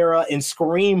in the mirror and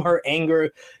scream her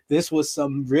anger. This was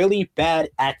some really bad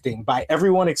acting by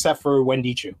everyone except for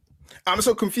Wendy Chu. I'm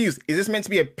so confused. Is this meant to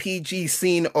be a PG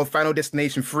scene of Final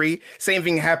Destination 3? Same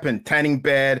thing happened. Tanning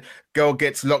bed, girl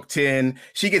gets locked in.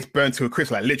 She gets burnt to a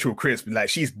crisp, like literal crisp. Like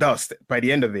she's dust by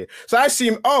the end of it. So I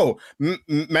assume,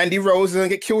 Mandy Rose is going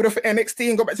to get killed off at NXT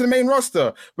and go back to the main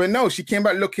roster. But no, she came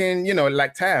back looking,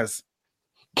 like Taz.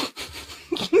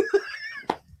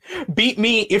 Beat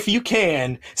me if you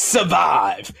can.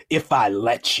 Survive if I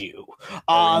let you.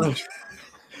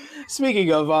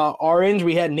 Speaking of Orange,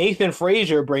 we had Nathan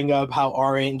Frazier bring up how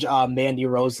orange Mandy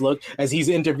Rose looked as he's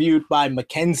interviewed by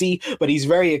Mackenzie, but he's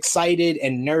very excited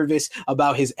and nervous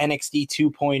about his NXT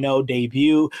 2.0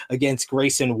 debut against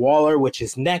Grayson Waller, which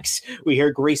is next. We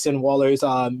hear Grayson Waller's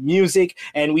music,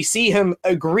 and we see him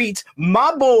greet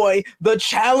my boy, the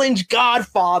Challenge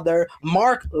Godfather,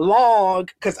 Mark Long,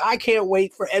 because I can't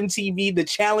wait for MTV The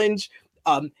Challenge.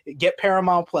 Get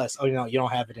Paramount Plus. Oh, no, you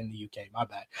don't have it in the UK. My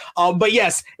bad. But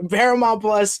yes, Paramount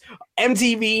Plus,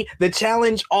 MTV, The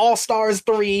Challenge All-Stars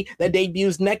 3 that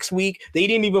debuts next week. They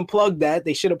didn't even plug that.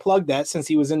 They should have plugged that since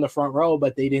he was in the front row,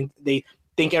 but they didn't. They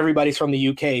think everybody's from the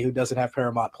UK who doesn't have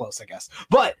Paramount Plus, I guess.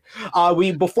 But we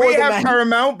have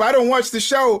Paramount, but I don't watch the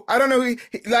show. I don't know. You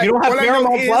don't have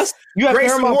Paramount Plus? You have Grayson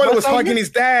Paramount Waller Plus was hugging his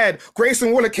dad.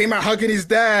 Grayson Waller came out hugging his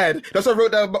dad. That's what I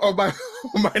wrote down on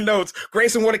my notes.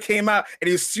 Grayson Waller came out and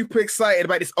he was super excited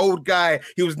about this old guy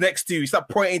he was next to. He started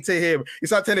pointing to him. He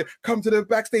started telling him, come to the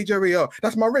backstage area.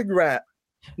 That's my ring rat.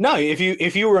 No, if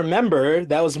you remember,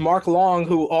 that was Mark Long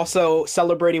who also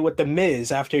celebrated with the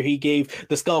Miz after he gave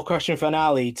the Skull Crushing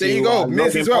finale to There you go,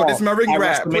 Miz Logan as well. Paul This is my ring at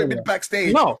rat. Put WrestleMania. it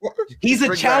backstage. No, he's a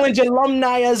Ring challenge rat.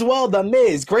 alumni as well. The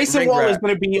Miz, Grayson Ring Waller is rat.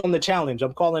 going to be on the challenge.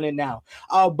 I'm calling it now.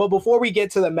 But before we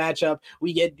get to the matchup,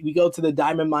 we go to the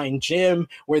Diamond Mine gym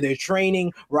where they're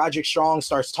training. Roderick Strong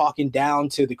starts talking down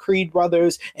to the Creed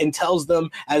brothers and tells them,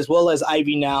 as well as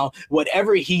Ivy now,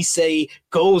 whatever he say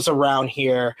goes around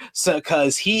here. So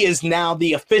because he is now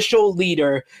the official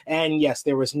leader. And yes,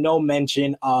 there was no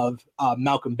mention of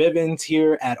Malcolm Bivens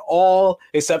here at all,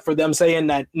 except for them saying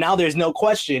that now there's no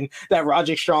question that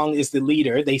Roderick Strong is the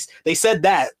leader. They said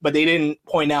that, but they didn't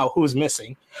point out who's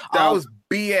missing. That was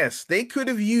BS. They could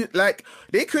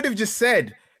have just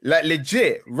said, like,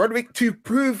 legit, Roderick, to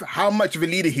prove how much of a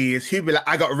leader he is, he'd be like,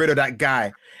 I got rid of that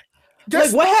guy.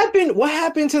 Like, what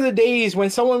happened to the days when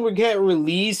someone would get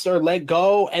released or let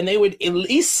go and they would at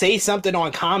least say something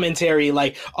on commentary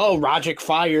like, oh, Roderick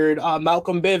fired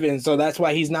Malcolm Bivens, so that's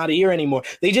why he's not here anymore.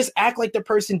 They just act like the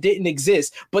person didn't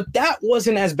exist. But that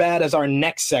wasn't as bad as our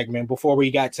next segment before we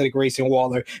got to the Grayson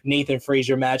Waller Nathan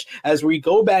Frazier match, as we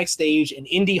go backstage and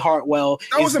Indy Hartwell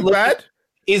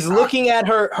is looking at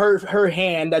her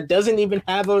hand that doesn't even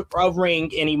have a ring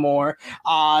anymore.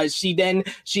 She then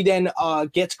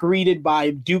gets greeted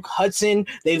by Duke Hudson.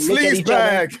 They look at each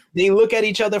other. They look at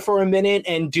each other for a minute,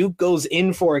 and Duke goes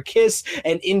in for a kiss,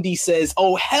 and Indy says,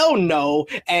 "Oh hell no!"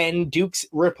 And Duke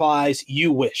replies,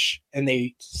 "You wish," and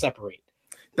they separate.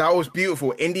 That was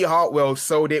beautiful. Indy Hartwell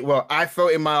sold it well. I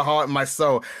felt in my heart and my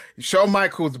soul. Shawn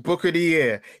Michaels, Book of the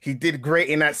Year. He did great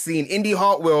in that scene. Indy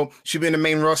Hartwell should be in the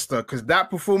main roster because that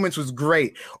performance was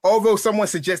great. Although someone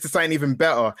suggested something even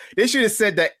better. They should have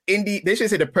said that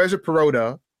Persia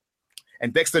Pirotta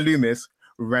and Dexter Lumis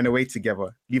ran away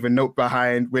together. Leave a note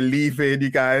behind. We're leaving, you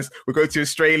guys. We're going to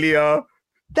Australia.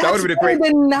 That would have been a great.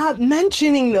 They're not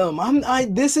mentioning them.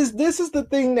 This is the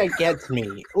thing that gets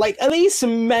me. Like, at least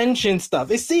mention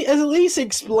stuff. At least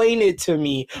explain it to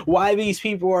me why these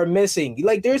people are missing.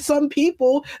 Like, there's some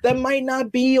people that might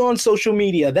not be on social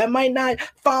media, that might not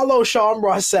follow Sean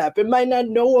Ross Sapp, and might not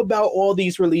know about all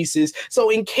these releases. So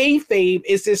in kayfabe,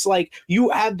 it's just like you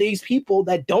have these people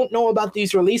that don't know about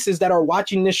these releases that are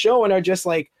watching this show and are just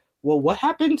like, well, what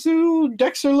happened to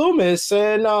Dexter Lumis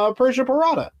and Persia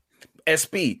Pirotta?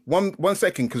 SB, one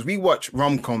second, because we watch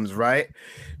rom-coms, right?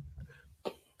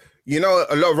 You know,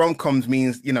 a lot of rom-coms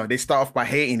means, you know, they start off by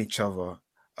hating each other.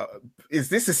 Is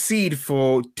this a seed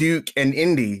for Duke and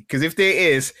Indy? Because if there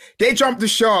is, they jump the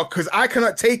shark because I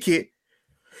cannot take it.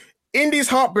 Indy's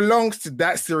heart belongs to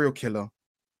that serial killer.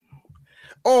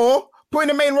 Or put in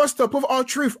the main roster, put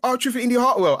R-Truth for Indy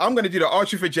Hartwell. I'm going to do the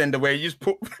R-Truth agenda where you just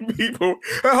put people,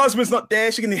 her husband's not there,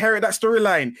 she can inherit that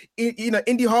storyline.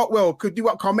 Indy Hartwell could do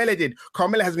what Carmella did.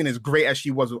 Carmella has been as great as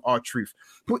she was with R-Truth.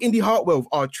 Put Indy Hartwell with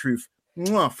R-Truth.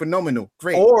 Phenomenal.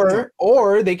 Great.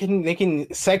 Or they can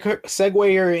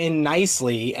segue her in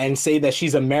nicely and say that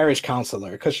she's a marriage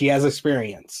counselor because she has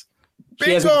experience.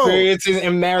 She has experiences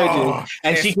in marriages,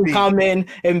 and she can come in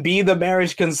and be the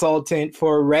marriage consultant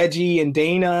for Reggie and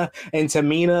Dana and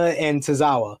Tamina and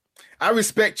Tozawa. I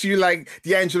respect you like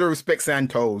D'Angelo respects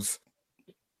Santos.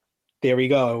 There we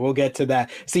go. We'll get to that.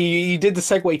 See, you did the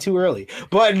segue too early.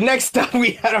 But next up,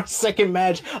 we had our second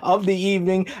match of the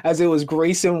evening, as it was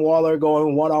Grayson Waller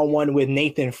going one-on-one with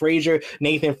Nathan Frazier.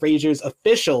 Nathan Frazier's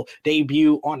official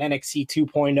debut on NXT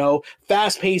 2.0.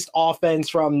 Fast-paced offense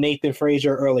from Nathan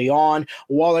Frazier early on.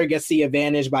 Waller gets the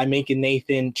advantage by making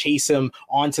Nathan chase him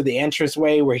onto the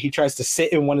entranceway where he tries to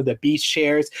sit in one of the beach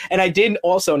chairs. And I did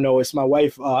also notice, my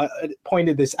wife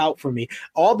pointed this out for me,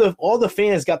 all the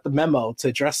fans got the memo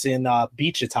to dress in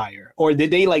beach attire, or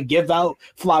did they like give out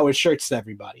flowered shirts to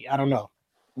everybody? I don't know.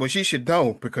 Well, she should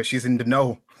know because she's in the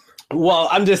know. Well,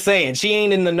 I'm just saying she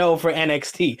ain't in the know for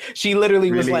NXT. She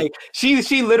literally was like,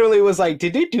 she literally was like,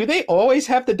 do they always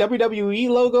have the WWE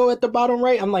logo at the bottom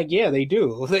right? I'm like, yeah, they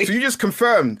do. So you just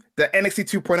confirmed that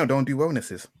NXT 2.0 don't do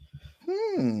wellnesses.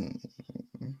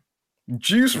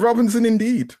 Juice Robinson,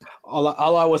 indeed.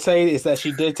 All I will say is that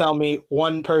she did tell me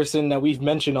one person that we've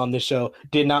mentioned on this show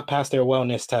did not pass their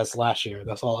wellness test last year.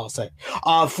 That's all I'll say.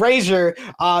 Frazier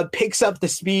picks up the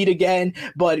speed again,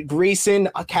 but Grayson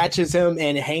catches him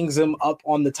and hangs him up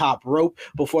on the top rope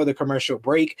before the commercial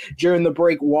break. During the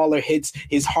break, Waller hits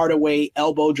his Hardaway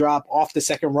elbow drop off the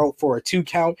second rope for a 2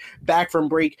 count. Back from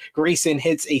break, Grayson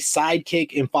hits a side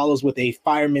kick and follows with a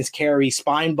fireman's carry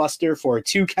spine buster for a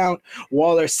 2 count.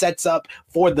 Waller sets up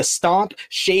for the stomp.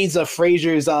 Shades of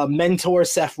Frazier's mentor,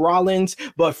 Seth Rollins,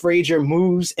 but Frazier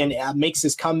moves and makes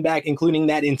his comeback, including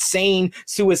that insane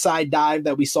suicide dive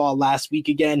that we saw last week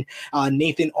again.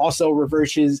 Nathan also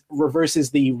reverses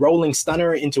the rolling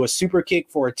stunner into a super kick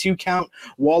for a 2 count.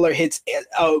 Waller hits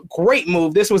a great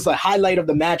move. This was the highlight of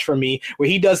the match for me, where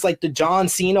he does like the John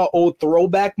Cena old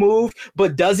throwback move,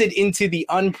 but does it into the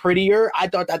unprettier. I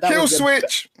thought that kill was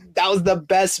switch. That was the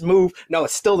best move. No,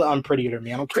 it's still the unprettier to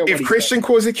me. I don't care. If Christian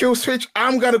calls it kill switch,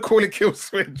 I'm gonna call it kill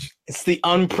switch. It's the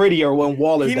unprettier when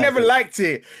Waller. He never liked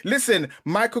it. Listen,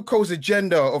 Michael Cole's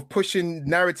agenda of pushing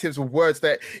narratives with words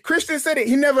that Christian said it.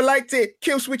 He never liked it.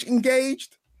 Kill switch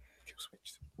engaged. Kill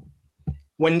switch.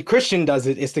 When Christian does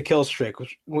it, it's the kill switch.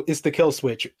 It's the kill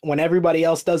switch. When everybody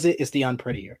else does it, it's the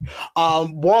unprettier.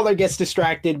 Waller gets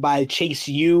distracted by Chase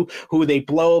U, who they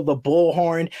blow the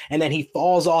bullhorn, and then he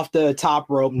falls off the top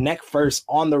rope, neck first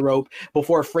on the rope,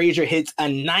 before Frazier hits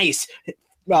a nice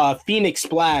Phoenix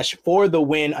Splash for the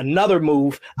win. Another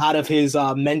move out of his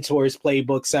mentor's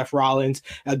playbook, Seth Rollins.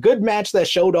 A good match that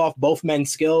showed off both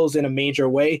men's skills in a major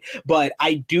way. But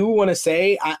I do want to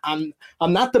say I'm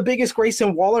not the biggest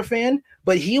Grayson Waller fan,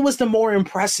 but he was the more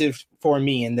impressive for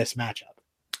me in this matchup.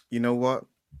 You know what?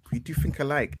 We do think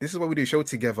alike. This is why we do a show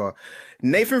together.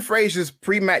 Nathan Frazier's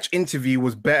pre-match interview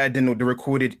was better than the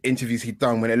recorded interviews he'd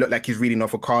done when it looked like he's reading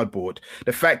off a cardboard.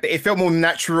 The fact that it felt more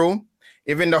natural,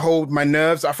 even to hold my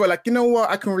nerves, I felt like, you know what,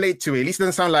 I can relate to it. At least it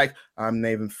doesn't sound like, I'm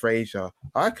Nathan Frazier.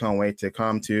 I can't wait to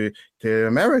come to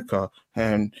America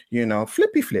and,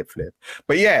 flippy flip.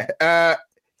 But yeah,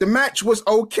 the match was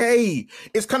okay.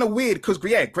 It's kind of weird because,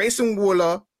 Grayson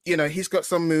Waller, he's got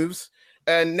some moves.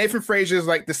 And Nathan Frazier is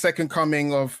like the second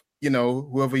coming of,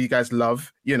 whoever you guys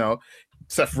love,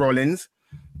 Seth Rollins.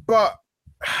 But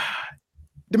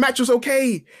the match was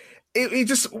okay.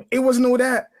 It wasn't all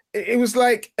that. It was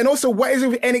like, and also, what is it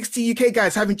with NXT UK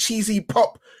guys having cheesy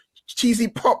pop,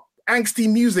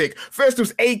 angsty music? First it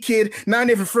was A-Kid, now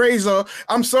Nathan Frazier.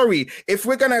 I'm sorry, if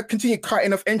we're gonna continue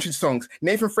cutting off entrance songs,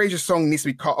 Nathan Frazier's song needs to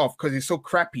be cut off because it's so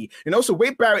crappy. And also,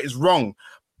 Wade Barrett is wrong.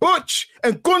 Butch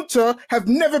and Gunther have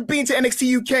never been to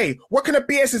NXT UK. What kind of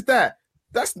BS is that?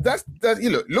 That's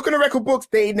look in the record books,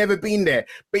 they ain't never been there.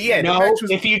 But yeah,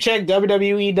 if you check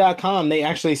WWE.com, they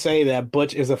actually say that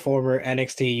Butch is a former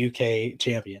NXT UK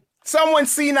champion. Someone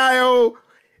senile,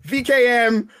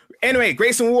 VKM. Anyway,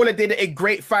 Grayson Waller did a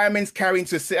great fireman's carry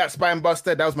into a sit-out spine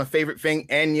buster. That was my favorite thing.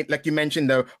 And like you mentioned,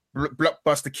 the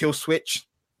blockbuster kill switch.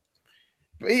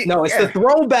 No, it's the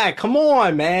throwback. Come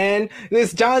on, man.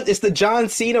 It's the John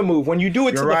Cena move. When you do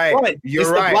it to the front, it's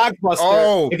the blockbuster.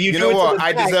 Oh, if you know what?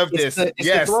 I back, deserve this. It's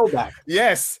the throwback.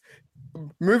 Yes.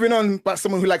 Moving on about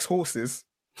someone who likes horses.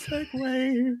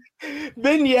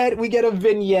 Vignette. We get a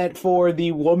vignette for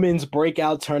the women's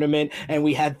breakout tournament, and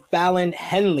we had Fallon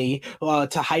Henley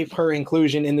to hype her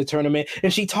inclusion in the tournament,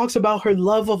 and she talks about her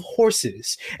love of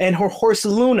horses and her horse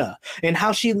Luna and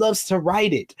how she loves to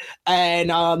ride it, and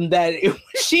that if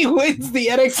she wins the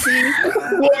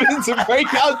NXT women's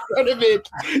breakout tournament,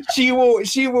 she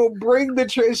will bring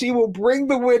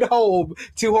the win home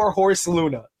to her horse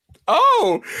Luna.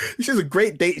 Oh, she's a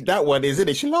great date, that one, isn't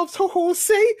it? She loves her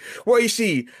horsey. What is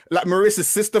she? Like Marissa's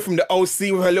sister from the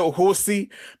OC with her little horsey?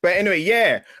 But anyway,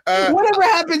 yeah. Whatever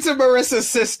happened to Marissa's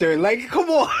sister? Like, come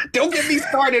on. Don't get me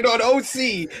started on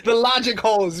OC, the logic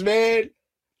holes, man.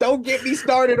 Don't get me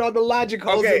started on the logic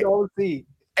holes in OC.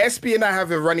 SP and I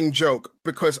have a running joke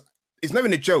because it's not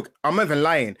even a joke. I'm not even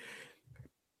lying.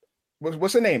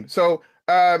 What's her name? So,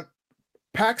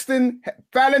 Paxton,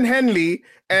 Fallon Henley,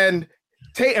 and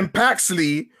Tatum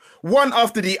Paxley, one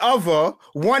after the other.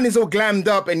 One is all glammed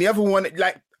up, and the other one,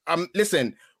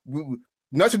 listen,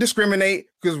 not to discriminate,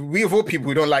 because we of all people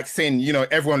who don't like saying,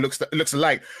 everyone looks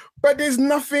alike, but there's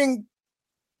nothing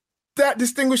that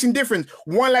distinguishing difference.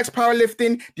 One likes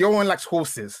powerlifting, the other one likes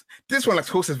horses. This one likes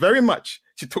horses very much.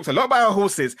 She talks a lot about her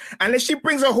horses. Unless she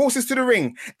brings her horses to the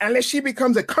ring, unless she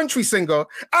becomes a country singer,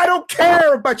 I don't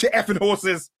care about your effing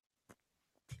horses.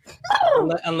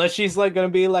 Unless she's gonna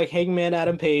be like Hangman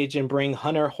Adam Page and bring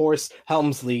Hunter Horse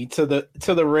Helmsley to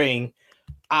the ring,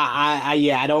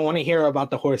 I don't want to hear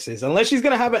about the horses. Unless she's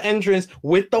gonna have an entrance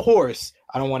with the horse,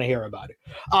 I don't want to hear about it.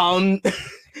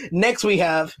 Next we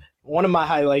have one of my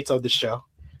highlights of the show.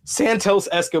 Santos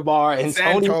Escobar and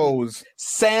Santos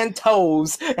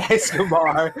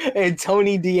Escobar and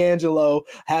Tony D'Angelo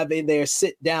having their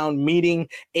sit-down meeting.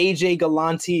 AJ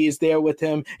Galante is there with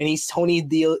him, and he's Tony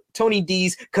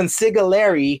D's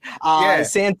consigliere.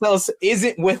 Santos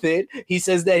isn't with it. He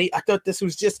says that I thought this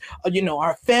was just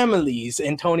our families,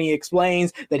 and Tony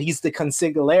explains that he's the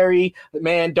consigliere.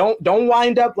 Man, don't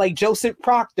wind up like Joseph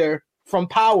Proctor from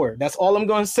power. That's all I'm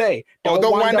going to say. Don't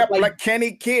wind up like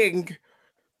Kenny King.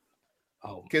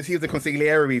 Oh, because he was the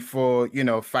consigliere for,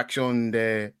 faction,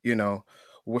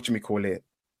 whatchamacallit,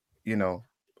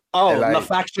 Oh, like, La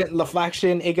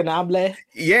Faction Ignorable.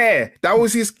 Yeah, that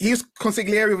was he's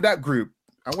consigliere of that group.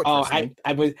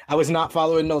 I was not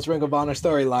following those Ring of Honor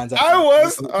storylines. I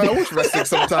watch wrestling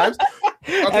sometimes.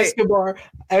 Okay.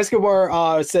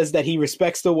 Escobar says that he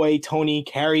respects the way Tony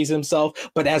carries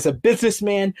himself, but as a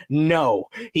businessman, no.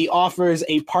 He offers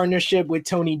a partnership with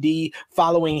Tony D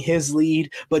following his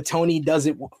lead, but Tony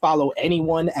doesn't follow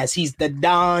anyone as he's the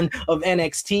Don of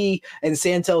NXT, and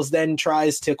Santos then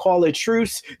tries to call a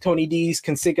truce. Tony D's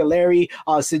consigliere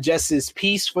suggests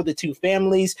peace for the two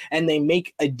families, and they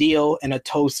make a deal and a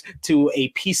toast to a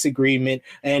peace agreement,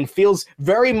 and feels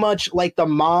very much like the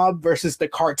mob versus the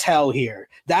cartel here.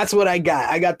 That's what I got.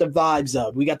 I got the vibes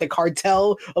of. We got the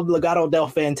cartel of Legado del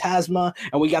Fantasma,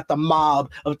 and we got the mob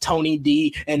of Tony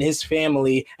D and his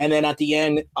family. And then at the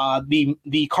end,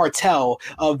 the cartel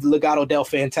of Legado del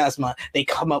Fantasma, they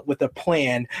come up with a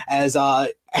plan as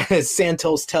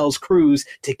Santos tells Cruz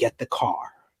to get the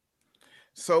car.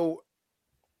 So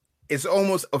it's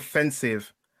almost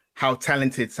offensive how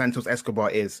talented Santos Escobar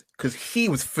is, because he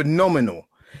was phenomenal.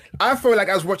 I feel like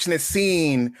I was watching a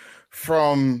scene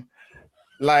from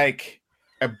like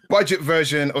a budget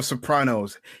version of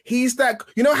Sopranos. He's that,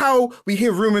 how we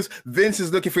hear rumors Vince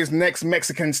is looking for his next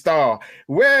Mexican star.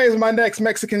 Where is my next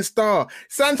Mexican star?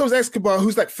 Santos Escobar,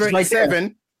 who's like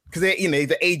 37, because they're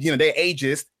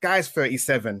ageist. Guy's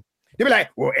 37. They'll be like,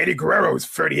 well, Eddie Guerrero was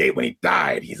 38 when he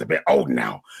died. He's a bit old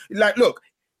now. Like, look,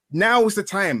 now is the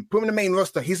time. Put him in the main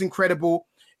roster. He's incredible.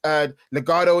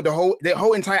 Legado, the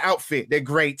whole entire outfit, they're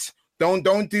great.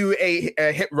 Don't do a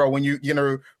hip roll when you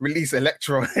release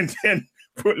Electro and then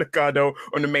put Legado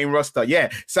on the main roster.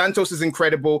 Yeah, Santos is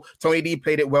incredible. Tony D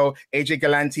played it well. AJ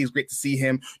Galante is great to see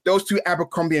him. Those two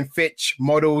Abercrombie and Fitch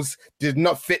models did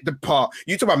not fit the part.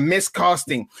 You talk about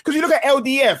miscasting, because you look at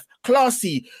LDF,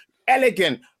 classy,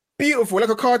 elegant, beautiful, like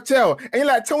a cartel. And you're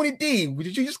like, Tony D,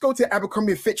 did you just go to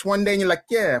Abercrombie and Fitch one day and you're like,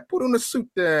 yeah, put on the suit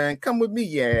there and come with me,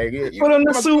 yeah. Put on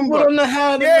the suit, put on the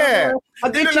hat. Yeah.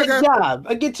 I'll get you a job.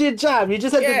 I'll get you a job. You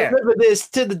just have to deliver this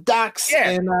to the docks.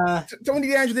 Yeah. And, Tony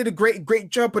D'Angelo did a great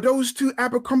job, but those two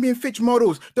Abercrombie and Fitch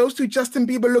models, those two Justin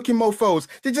Bieber looking mofos,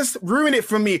 they just ruin it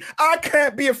for me. I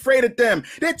can't be afraid of them.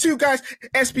 They're two guys,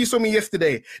 SP saw me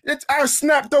yesterday. I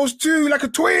snapped those two like a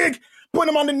twig. Put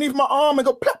them underneath my arm and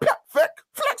go plap, plap, flex.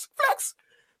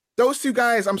 Those two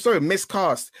guys, I'm sorry,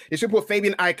 miscast. They should put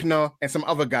Fabian Eichner and some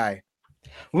other guy.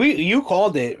 You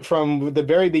called it from the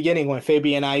very beginning when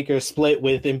Fabian Eichner split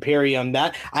with Imperium.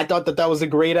 That I thought that was a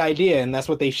great idea, and that's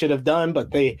what they should have done.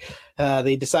 But they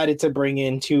decided to bring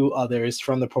in two others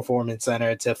from the Performance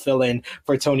Center to fill in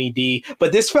for Tony D.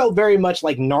 But this felt very much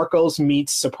like Narcos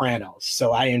meets Sopranos,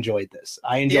 so I enjoyed this.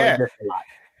 I enjoyed this a lot.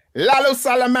 Lalo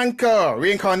Salamanca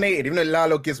reincarnated, even though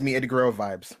Lalo gives me Eddie Guerrero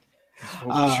vibes.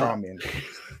 Charming.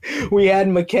 We had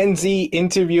Mackenzie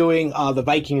interviewing the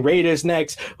Viking Raiders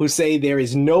next, who say there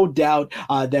is no doubt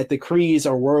that the Crees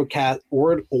are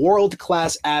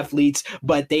world-class athletes,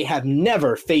 but they have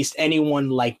never faced anyone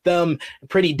like them.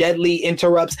 Pretty Deadly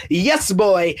interrupts, yes,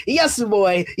 boy,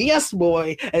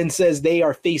 and says they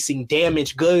are facing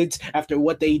damaged goods after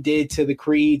what they did to the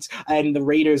Creeds, and the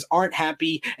Raiders aren't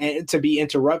happy to be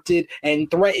interrupted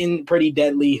and threaten Pretty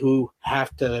Deadly, who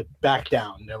have to back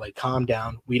down. They're like, calm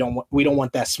down. We don't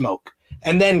want that smoke.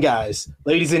 And then, guys,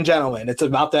 ladies and gentlemen, it's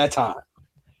about that time.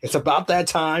 It's about that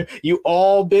time you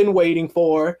all been waiting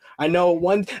for. I know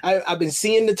I've been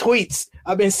seeing the tweets.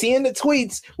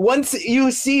 Once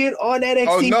you see it on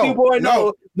NXT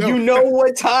 2.0, you know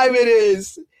what time it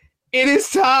is. It is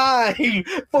time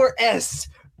for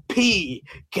SP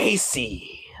Gacy.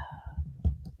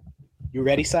 You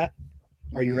ready, Sat?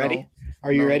 Are you ready?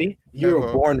 Are you ready? You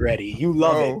were born ready. You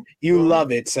love it. You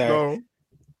love it, sir. No.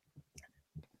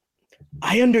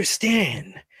 I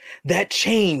understand that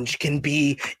change can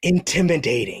be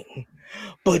intimidating,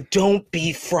 but don't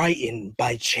be frightened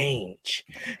by change.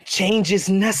 Change is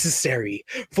necessary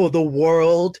for the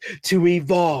world to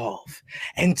evolve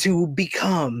and to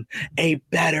become a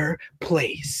better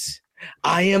place.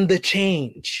 I am the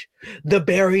change, the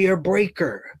barrier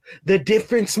breaker, the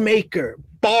difference maker.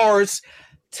 Bars.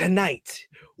 Tonight,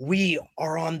 we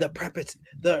are on the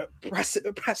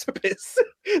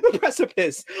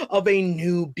precipice of a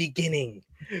new beginning.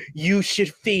 You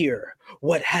should fear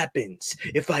what happens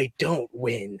if I don't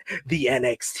win the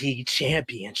NXT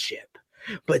Championship.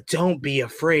 But don't be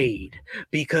afraid,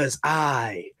 because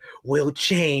I will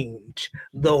change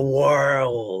the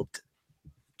world.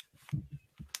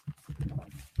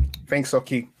 Thanks,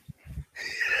 Oki.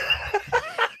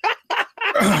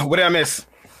 What did I miss?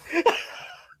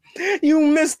 You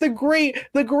missed the great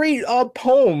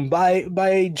poem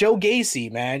by Joe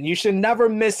Gacy, man. You should never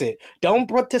miss it. Don't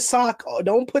put the sock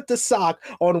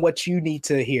on what you need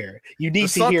to hear. You need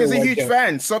to hear. Sock is a huge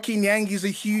fan. Socky Nyangi is a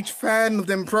huge fan of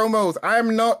them promos.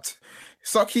 I'm not.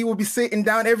 Socky will be sitting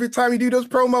down every time you do those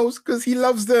promos because he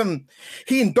loves them.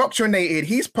 He indoctrinated.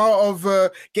 He's part of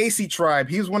Gacy tribe.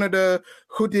 He was one of the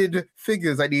hooded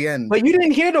figures at the end. But you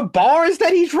didn't hear the bars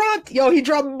that he dropped? Yo, he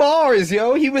dropped bars,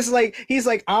 yo. He's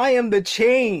like, I am the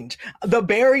change, the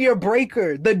barrier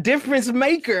breaker, the difference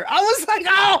maker. I was like,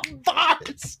 oh,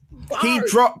 bars. He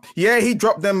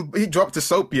dropped them. He dropped the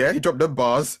soap. Yeah, he dropped the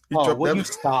bars. Will you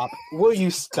stop? Will you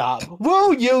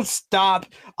stop?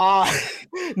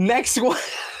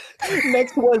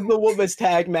 Next was the women's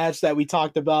tag match that we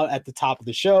talked about at the top of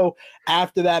the show.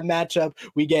 After that matchup,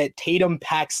 we get Tatum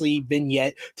Paxley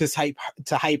vignette to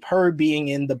hype her being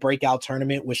in the breakout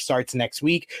tournament, which starts next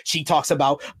week. She talks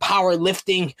about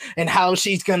powerlifting and how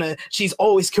she's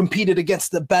always competed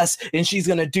against the best, and she's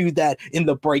gonna do that in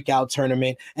the breakout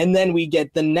tournament. And then we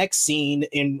get the next scene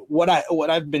in what I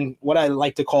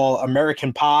like to call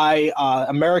American Pie,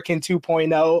 American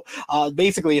 2.0.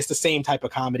 Basically, it's the same type of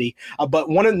comedy, but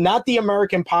not the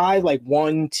American Pie, like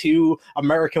 1, 2,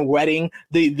 American Wedding,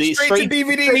 the straight to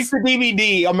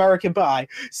DVD American Pie.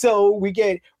 So we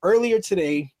get earlier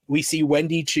today, we see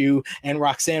Wendy Choo and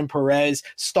Roxanne Perez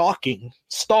stalking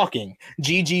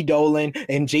Gigi Dolan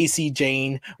and JC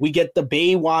Jane. We get the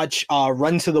Baywatch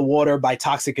Run to the Water by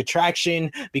Toxic Attraction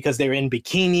because they're in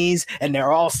bikinis and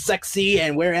they're all sexy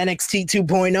and we're NXT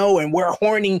 2.0 and we're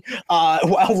horny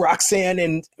while Roxanne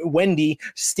and Wendy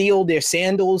steal their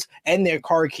sandals and their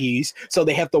car keys. So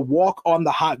they have to walk on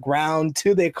the hot ground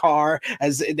to their car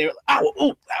as they're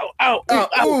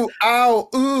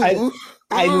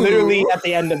I literally, at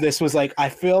the end of this, was like, I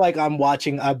feel like I'm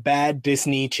watching a bad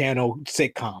Disney Channel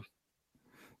sitcom.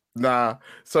 Nah.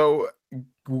 So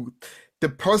the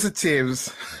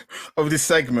positives of this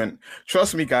segment,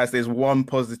 trust me, guys, there's one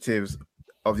positives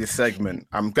of this segment.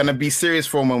 I'm going to be serious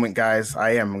for a moment, guys.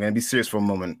 I'm going to be serious for a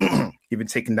moment. Even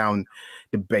taking down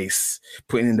the bass,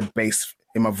 putting in the bass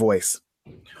in my voice.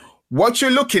 What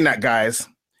you're looking at, guys,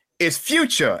 is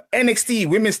future NXT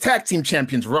Women's Tag Team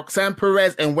Champions Roxanne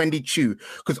Perez and Wendy Choo.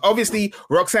 Because obviously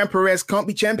Roxanne Perez can't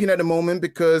be champion at the moment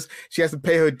because she has to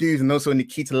pay her dues, and also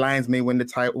Nikita Lyons may win the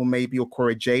title, maybe, or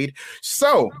Cora Jade.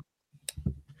 So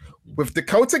with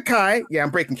Dakota Kai,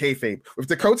 I'm breaking kayfabe. With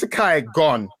Dakota Kai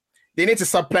gone, they need to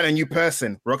subplant a new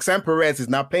person. Roxanne Perez is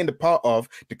now playing the part of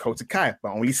Dakota Kai,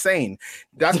 but only saying.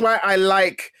 That's why I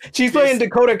like... She's playing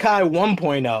Dakota Kai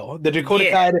 1.0. The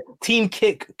Dakota Kai Team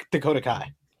Kick Dakota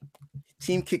Kai.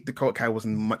 Team Kick Dakota Kai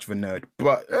wasn't much of a nerd,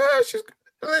 but she's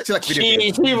like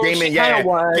gaming nerd. Yeah,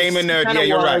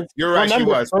 you're right. She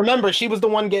was. Remember, she was the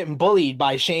one getting bullied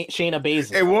by Shayna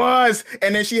Baszler. It was,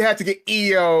 and then she had to get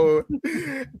Io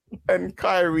and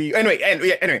Kyrie.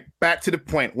 Anyway, back to the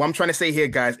point. What I'm trying to say here,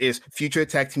 guys, is future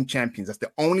tag team champions. That's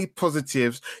the only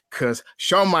positives, because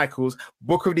Shawn Michaels,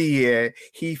 Book of the Year,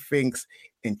 he thinks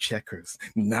in checkers,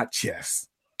 not chess.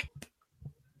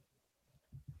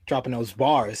 Dropping those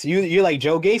bars. You're like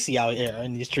Joe Gacy out here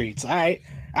in the streets. All right.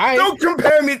 Don't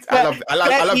compare me. I love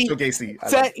Joe Gacy.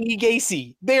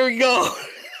 Gacy. There you go.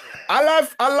 I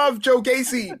love Joe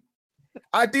Gacy.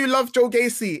 I do love Joe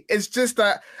Gacy. It's just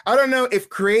that I don't know if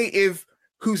creative,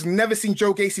 who's never seen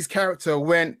Joe Gacy's character,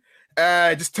 went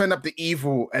just turn up the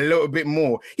evil a little bit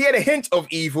more. He had a hint of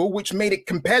evil, which made it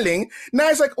compelling. Now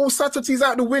it's like all subtleties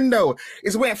out the window.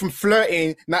 It's went from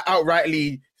flirting, not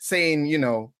outrightly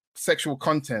saying, sexual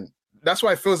content. That's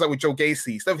why it feels like with Joe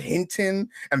Gacy. Instead of hinting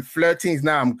and flirting,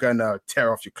 now I'm gonna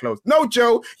tear off your clothes. No,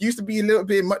 Joe used to be a little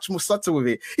bit much more subtle with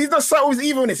it. He's not subtle with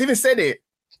evilness. He even said it.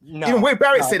 No, even Wade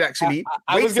Barrett said actually.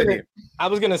 I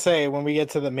was gonna say when we get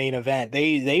to the main event,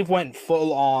 they've went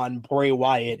full on Bray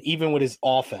Wyatt, even with his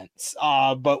offense.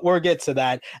 But we'll get to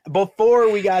that.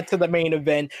 Before we got to the main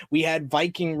event, we had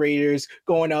Viking Raiders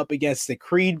going up against the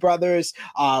Creed brothers.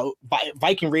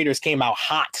 Viking Raiders came out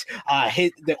hot,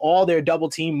 hit all their double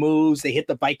team moves. They hit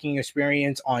the Viking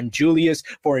Experience on Julius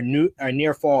for a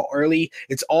near fall early.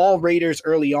 It's all Raiders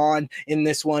early on in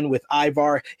this one, with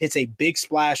Ivar hits a big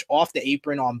splash off the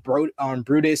apron on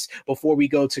Brutus before we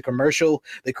go to commercial.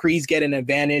 The Creeds get an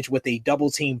advantage with a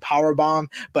double team power bomb,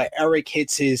 but Eric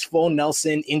hits his full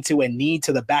Nelson into a knee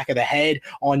to the back of the head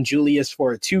on Julius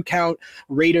for a 2 count.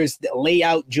 Raiders lay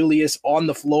out Julius on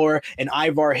the floor, and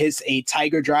Ivar hits a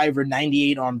Tiger Driver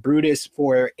 98 on Brutus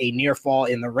for a near fall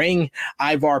in the ring.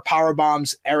 Ivar power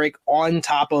bombs Eric on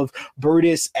top of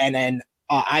Brutus, and then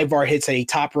Ivar hits a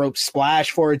top rope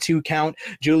splash for a 2 count.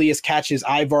 Julius catches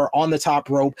Ivar on the top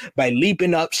rope by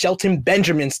leaping up Shelton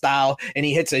Benjamin style, and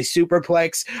he hits a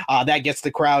superplex. That gets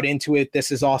the crowd into it.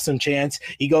 This is awesome chance.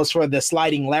 He goes for the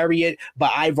sliding lariat,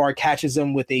 but Ivar catches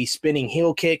him with a spinning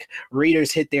heel kick.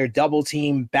 Raiders hit their double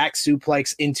team back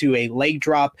suplex into a leg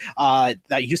drop. I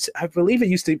believe it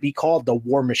used to be called the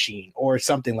War Machine or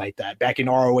something like that back in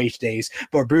ROH days.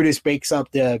 But Brutus breaks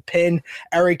up the pin.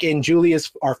 Eric and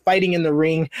Julius are fighting in the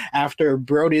ring after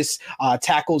Brutus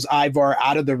tackles Ivar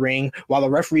out of the ring. While the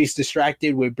referee is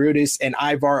distracted with Brutus and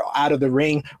Ivar out of the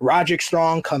ring, Roderick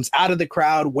Strong comes out of the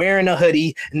crowd wearing a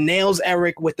hoodie, nails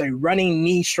Eric with a running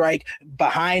knee strike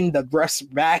behind the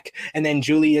breast back, and then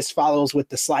Julius follows with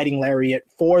the sliding lariat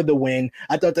for the win.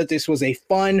 I thought that this was a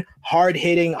fun,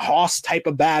 hard-hitting Hoss type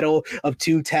of battle of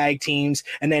 2 tag teams.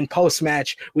 And then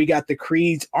post-match, we got the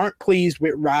Creeds aren't pleased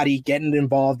with Roddy getting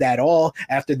involved at all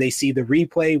after they see the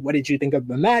replay. What did you think of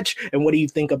the match? And what do you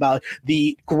think about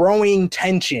the growing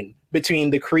tension between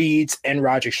the Creeds and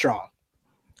Roderick Strong?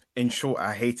 In short,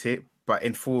 I hate it, but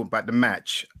in full about the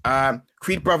match.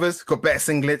 Creed brothers got better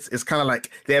singlets. It's kind of like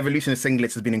the evolution of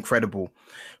singlets has been incredible.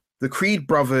 The Creed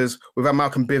brothers without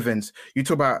Malcolm Bivens, you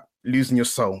talk about losing your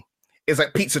soul. It's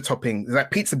like pizza toppings. It's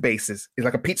like pizza bases. It's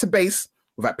like a pizza base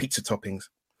without pizza toppings.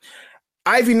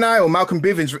 Ivy Nile, Malcolm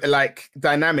Bivens, like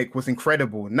dynamic was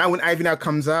incredible. Now when Ivy Nile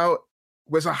comes out,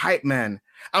 was a hype man.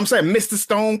 I'm saying Mr.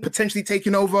 Stone potentially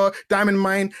taking over Diamond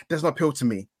Mine does not appeal to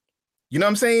me. You know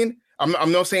what I'm saying?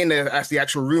 I'm not saying that that's the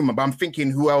actual rumor, but I'm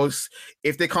thinking who else,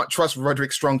 if they can't trust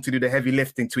Roderick Strong to do the heavy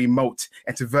lifting, to emote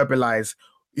and to verbalize,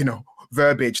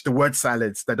 verbiage, the word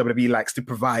salads that WWE likes to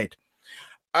provide.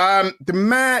 The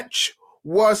match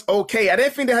was okay. I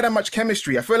didn't think they had that much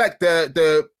chemistry. I feel like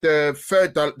the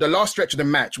last stretch of the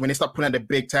match, when they start pulling out the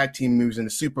big tag team moves and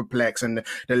the superplex and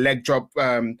the leg drop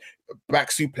back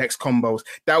suplex combos,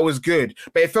 that was good.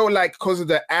 But it felt like because of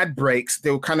the ad breaks, they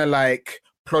were kind of like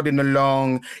plodding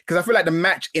along, because I feel like the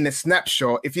match in a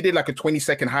snapshot, if you did like a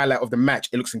 20-second highlight of the match,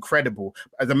 it looks incredible.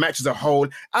 As the match as a whole,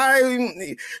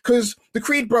 because the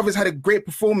Creed brothers had a great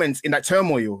performance in that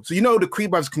turmoil, so the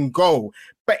Creed brothers can go,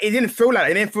 but it didn't feel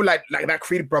like that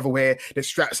Creed brother where the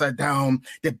straps are down,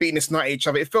 they're beating the snot at each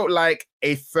other. It felt like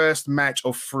a first match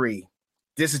of 3.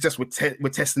 This is just we're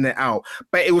testing it out.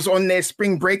 But it was on their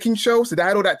spring breaking show, so they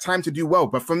had all that time to do well.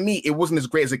 But for me, it wasn't as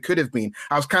great as it could have been.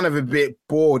 I was kind of a bit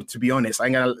bored, to be honest.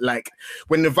 When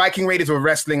the Viking Raiders were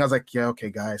wrestling, I was like, yeah,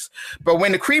 okay, guys. But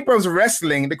when the Creed Bros were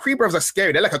wrestling, the Creed Bros are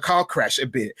scary. They're like a car crash a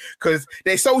bit because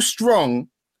they're so strong.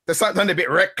 They're sometimes a bit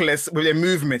reckless with their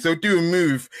movements. They'll do a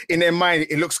move in their mind.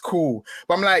 It looks cool.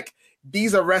 But I'm like,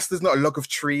 these are wrestlers, not a log of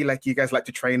tree like you guys like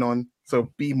to train on. So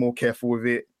be more careful with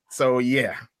it. So,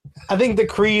 yeah. I think the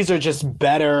Creeds are just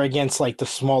better against like the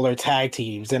smaller tag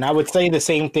teams, and I would say the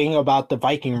same thing about the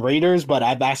Viking Raiders. But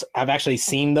I've actually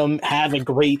seen them have a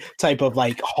great type of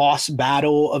like Hoss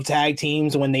battle of tag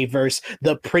teams when they verse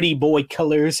the Pretty Boy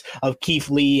Killers of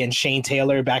Keith Lee and Shane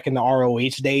Taylor back in the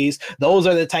ROH days. Those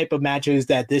are the type of matches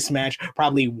that this match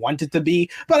probably wanted to be.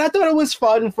 But I thought it was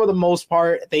fun for the most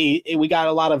part. We got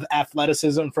a lot of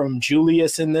athleticism from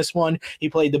Julius in this one. He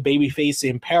played the babyface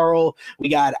in Peril. We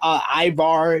got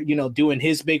Ivar, doing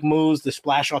his big moves, the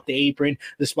splash off the apron,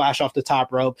 the splash off the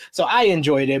top rope. So I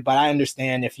enjoyed it, but I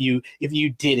understand if you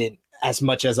didn't as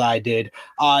much as I did.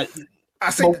 I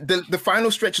think the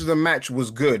final stretch of the match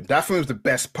was good. That for me was the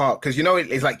best part because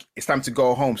it's like it's time to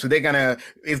go home. So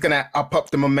it's gonna up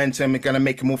the momentum. It's gonna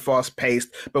make it more fast paced.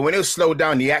 But when it was slowed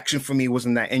down, the action for me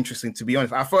wasn't that interesting, to be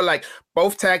honest. I felt like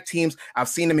both tag teams, I've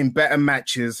seen them in better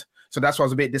matches. So that's why I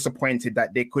was a bit disappointed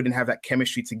that they couldn't have that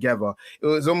chemistry together. It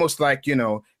was almost like,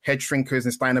 Head Shrinkers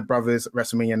and Steiner Brothers at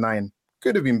WrestleMania 9.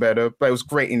 Could have been better, but it was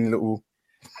great in little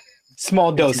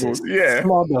small doses. Yeah.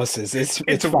 Small doses.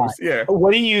 It's fine. Yeah.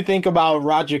 What do you think about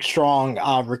Roderick Strong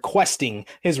requesting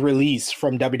his release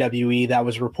from WWE? That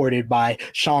was reported by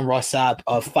Sean Ross Sapp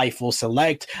of Fightful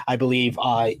Select, I believe,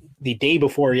 the day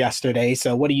before yesterday.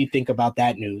 So what do you think about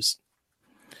that news?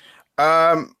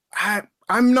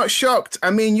 I'm not shocked. I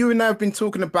mean, you and I have been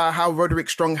talking about how Roderick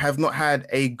Strong have not had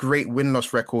a great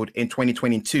win-loss record in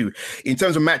 2022. In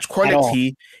terms of match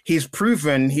quality, he's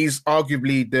proven he's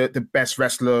arguably the best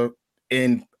wrestler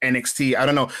in NXT. I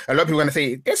don't know. A lot of people are going to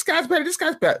say, this guy's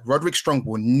better. Roderick Strong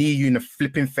will knee you in the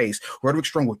flipping face. Roderick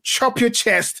Strong will chop your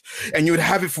chest and you would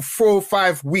have it for 4 or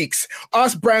 5 weeks.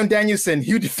 Ask Bryan Danielson,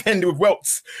 he defended with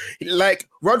welts. Like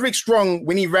Roderick Strong,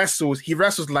 when he wrestles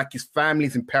like his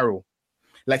family's in peril.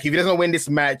 Like if he doesn't win this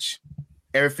match,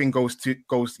 everything goes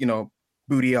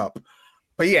booty up.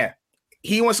 But yeah,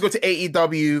 he wants to go to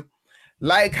AEW,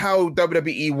 like how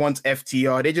WWE wants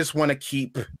FTR. They just want to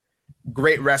keep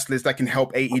great wrestlers that can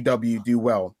help AEW do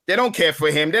well. They don't care for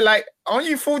him. They're like, aren't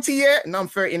you 40 yet? No, I'm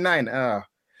 39.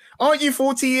 Aren't you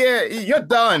 40 yet? You're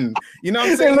done. You know what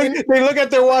I'm saying? They look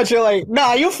at their watch. You're like,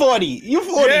 nah, you're 40. You're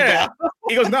 40 yeah. now.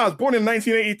 He goes, no, I was born in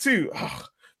 1982.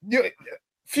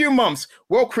 Few months.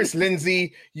 Well, Chris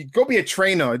Lindsay, you go be a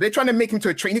trainer. They're trying to make him to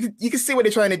a trainer. You can see what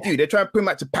they're trying to do. They're trying to put him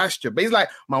out to pasture. But he's like,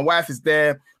 my wife is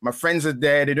there. My friends are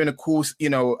there. They're doing a cool,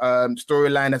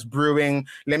 storyline that's brewing.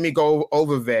 Let me go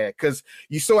over there. Because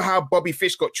you saw how Bobby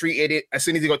Fish got treated as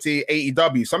soon as he got to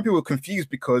AEW. Some people were confused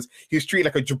because he was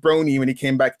treated like a jabroni when he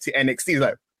came back to NXT. He's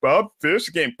like, Bob Fish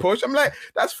getting pushed. I'm like,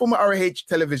 that's former ROH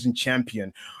television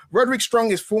champion. Roderick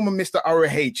Strong is former Mr.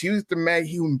 ROH. He was the man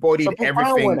who embodied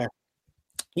everything.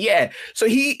 Yeah, so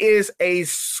he is a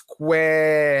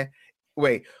square.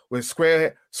 Wait, was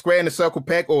square in the circle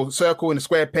peg or circle in the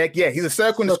square peg? Yeah, he's a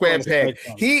circle in the square peg.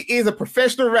 He is a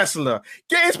professional wrestler.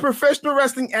 Get his professional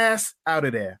wrestling ass out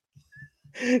of there.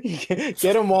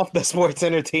 Get him off the sports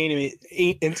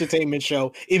entertainment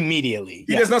show immediately.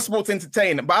 He does not sports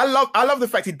entertainment, but I love the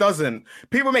fact he doesn't.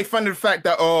 People make fun of the fact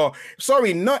that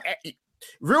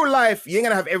real life,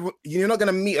 you're not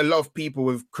gonna meet a lot of people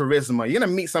with charisma. You're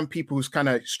gonna meet some people who's kind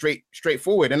of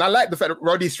straightforward. And I like the fact that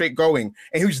Roddy's straight going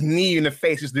and who's knee in the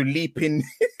face is the leaping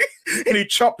and he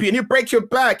chop you and he break your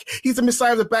back. He's the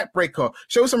messiah of the backbreaker.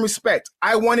 Show some respect.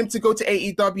 I want him to go to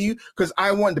AEW because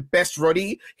I want the best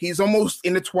Roddy. He's almost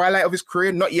in the twilight of his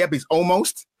career. Not yet, but he's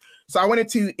almost. So I wanted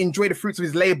to enjoy the fruits of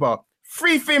his labor.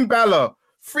 Free Finn Balor.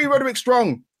 Free Roderick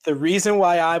Strong. The reason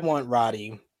why I want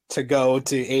Roddy to go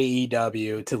to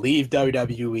AEW, to leave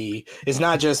WWE, is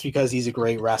not just because he's a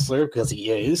great wrestler, because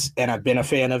he is, and I've been a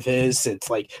fan of his since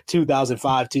like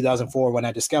 2005, 2004 when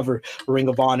I discovered Ring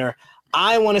of Honor.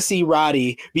 I want to see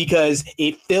Roddy because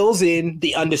it fills in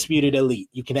the Undisputed Elite.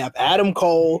 You can have Adam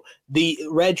Cole, the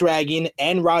Red Dragon,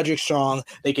 and Roderick Strong.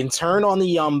 They can turn on the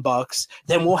Young Bucks.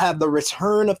 Then we'll have the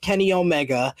return of Kenny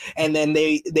Omega, and then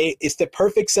it's the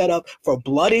perfect setup for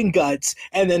Blood and Guts,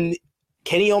 and then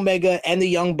Kenny Omega and the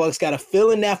Young Bucks got to fill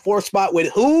in that fourth spot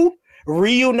with who?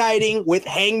 Reuniting with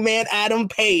Hangman Adam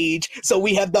Page. So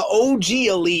we have the OG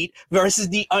Elite versus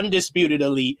the Undisputed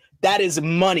Elite. That is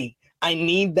money. I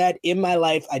need that in my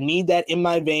life. I need that in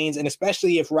my veins. And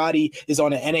especially if Roddy is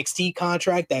on an NXT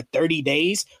contract that 30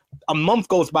 days, a month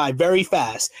goes by very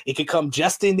fast. It could come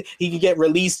he can get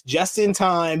released just in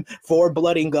time for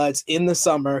Blood and Guts in the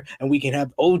summer, and we can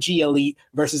have OG Elite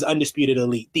versus Undisputed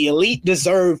Elite. The Elite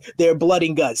deserve their Blood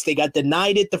and Guts. They got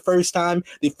denied it the first time.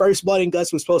 The first Blood and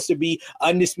Guts was supposed to be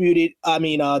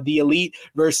the Elite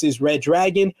versus Red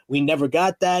Dragon. We never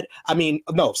got that.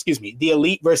 The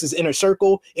Elite versus Inner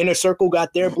Circle. Inner Circle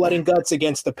got their Blood and Guts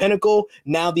against the Pinnacle.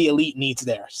 Now the Elite needs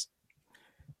theirs.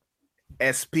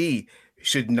 SP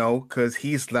should know because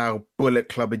he's now Bullet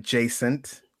Club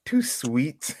adjacent. Too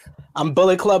sweet. I'm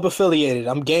Bullet Club affiliated.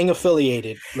 I'm gang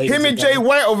affiliated. Him and Jay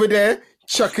White over there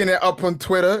chucking it up on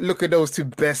Twitter. Look at those two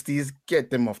besties. Get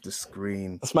them off the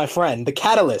screen. That's my friend, the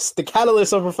catalyst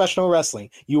of professional wrestling.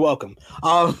 You're welcome.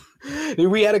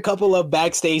 We had a couple of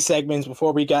backstage segments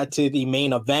before we got to the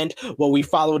main event. Well, we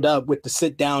followed up with the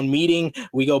sit-down meeting.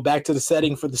 We go back to the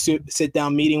setting for the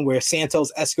sit-down meeting where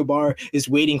Santos Escobar is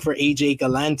waiting for AJ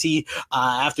Galante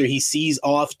after he sees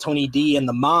off Tony D and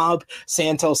the mob.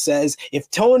 Santos says if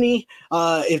Tony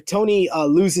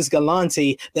loses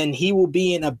Galante, then he will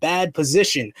be in a bad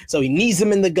position. So he knees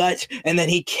him in the gut, and then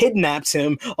he kidnaps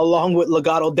him along with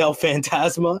Legado del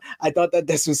Fantasma. I thought that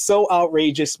this was so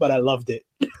outrageous, but I loved it.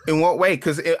 In what way?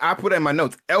 Because I put it in my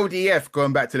notes. LDF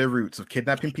going back to the roots of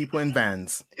kidnapping people in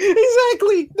vans.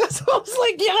 Exactly. That's what I was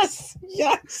like.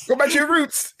 Yes. Go back to your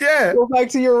roots. Yeah. Go back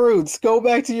to your roots. Go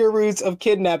back to your roots of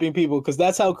kidnapping people, because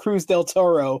that's how Cruz del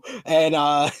Toro and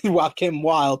Joaquin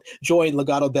Wilde joined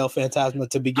Legado del Fantasma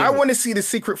to begin. I want to see the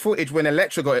secret footage when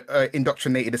Elektra got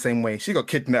indoctrinated the same way. She got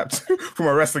kidnapped from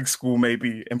a wrestling school,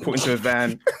 maybe, and put into a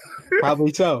van.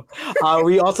 Probably so.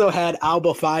 We also had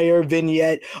Alba Fire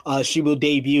vignette. She will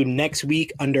debut next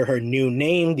week under her new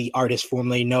name, the artist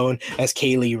formerly known as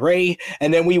Kaylee Ray.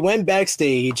 And then we went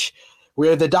backstage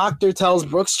where the doctor tells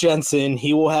Brooks Jensen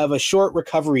he will have a short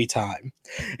recovery time.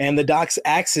 And the doc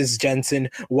asks Jensen,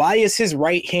 why is his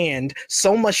right hand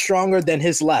so much stronger than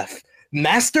his left?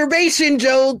 Masturbation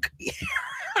joke.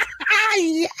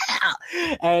 Yeah.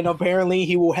 And apparently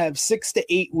he will have 6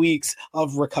 to 8 weeks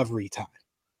of recovery time.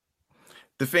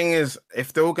 The thing is,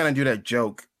 if they were going to do that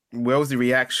joke, where was the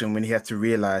reaction when he had to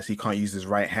realize he can't use his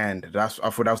right hand? I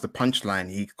thought that was the punchline.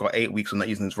 He got 8 weeks of not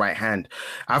using his right hand.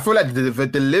 I feel like the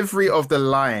delivery of the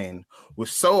line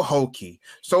was so hokey,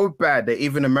 so bad that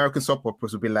even American soap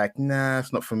operas would be like, nah,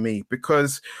 it's not for me.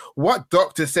 Because what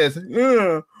doctor says,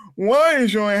 why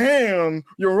is your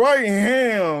your right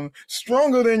hand,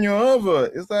 stronger than your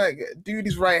other? It's like, dude,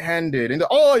 he's right-handed. And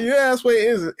oh yeah, that's what it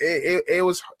is.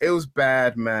 It was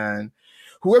bad, man.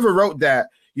 Whoever wrote that,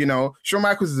 Shawn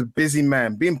Michaels is a busy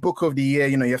man. Being Book of the Year,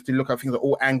 you have to look at things at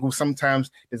all angles.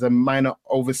 Sometimes there's a minor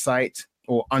oversight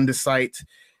or undersight.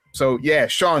 So yeah,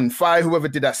 Shawn, fire whoever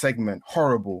did that segment.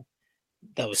 Horrible.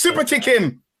 That was super kick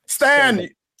him. Stan.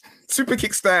 Super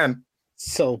kick Stan.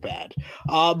 So bad.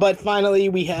 But finally,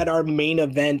 we had our main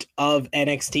event of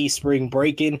NXT Spring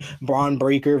Breakin', Bron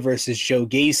Breakker versus Joe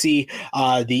Gacy.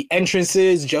 The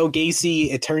entrances, Joe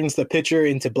Gacy, it turns the picture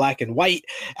into black and white.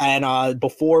 And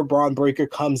before Bron Breakker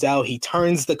comes out, he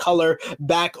turns the color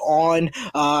back on.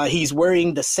 He's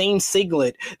wearing the same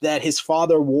singlet that his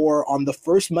father wore on the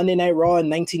first Monday Night Raw in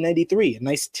 1993. A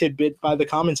nice tidbit by the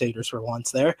commentators for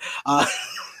once there.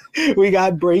 We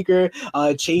got Breakker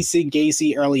chasing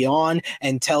Gacy early on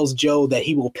and tells Joe that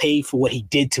he will pay for what he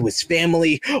did to his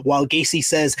family, while Gacy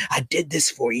says, I did this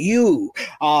for you.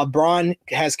 Braun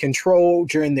has control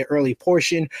during the early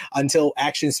portion until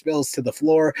action spills to the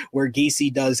floor, where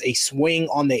Gacy does a swing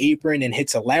on the apron and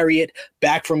hits a lariat.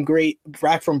 Back from break,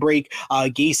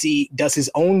 Gacy does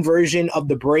his own version of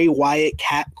the Bray Wyatt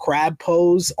crab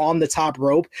pose on the top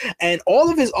rope, and all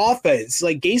of his offense,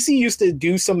 like Gacy used to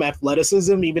do some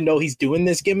athleticism, even though he's doing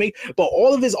this gimmick, but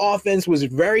all of his offense was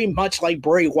very much like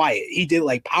Bray Wyatt. He did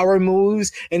like power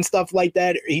moves and stuff like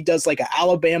that. He does like an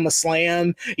Alabama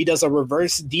slam. He does a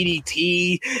reverse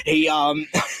DDT. He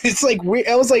it's like weird.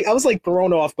 I was like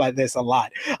thrown off by this a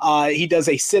lot. He does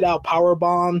a sit out power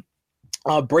bomb.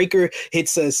 Breakker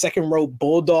hits a second rope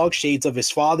bulldog, shades of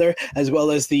his father, as well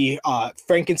as the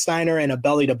Frankensteiner and a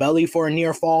belly to belly for a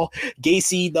near fall.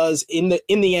 Gacy does in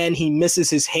the end, he misses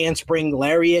his handspring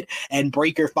lariat, and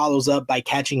Breakker follows up by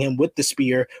catching him with the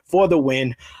spear for the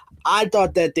win. I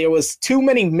thought that there was too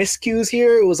many miscues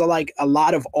here. It was like a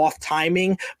lot of off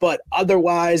timing, but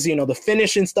otherwise, the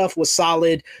finish and stuff was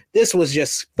solid. This was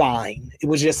just fine. It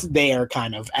was just there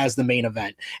kind of as the main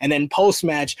event. And then post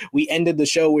match, we ended the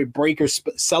show with Breakker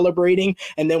celebrating.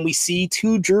 And then we see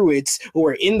two Druids who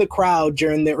are in the crowd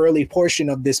during the early portion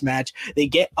of this match. They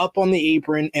get up on the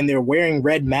apron and they're wearing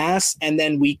red masks. And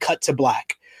then we cut to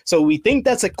black. So we think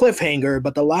that's a cliffhanger,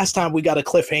 but the last time we got a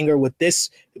cliffhanger with this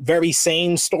very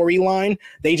same storyline,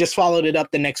 they just followed it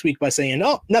up the next week by saying,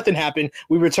 oh, nothing happened.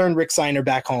 We returned Rick Steiner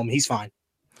back home. He's fine.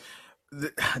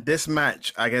 This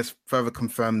match, I guess, further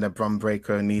confirmed that Bron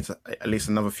Breakker needs at least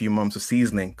another few months of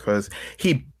seasoning, because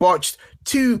he botched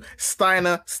two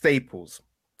Steiner staples.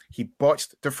 He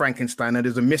botched the Frankensteiner.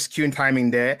 There's a miscue in timing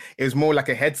there. It was more like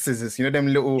a head scissors, them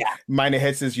little minor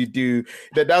head scissors you do.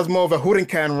 That was more of a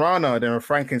Hurricane Rana than a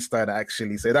Frankensteiner,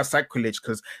 actually. So that's sacrilege,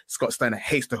 because Scott Steiner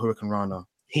hates the Hurricane Rana.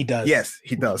 He does. Yes,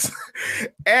 he does.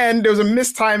 And there was a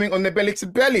mistiming on the belly to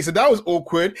belly, so that was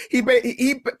awkward.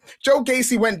 Joe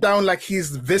Gacy went down like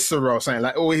he's Viscera or something,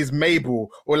 like he's Mabel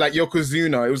or like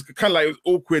Yokozuna. It was kind of like it was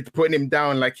awkward putting him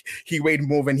down like he weighed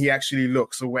more than he actually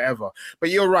looks or whatever.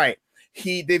 But you're right.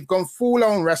 They've gone full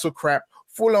on wrestle crap,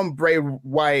 full on Bray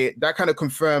Wyatt. That kind of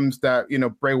confirms that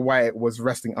Bray Wyatt was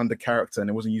wrestling under character and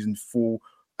it wasn't using full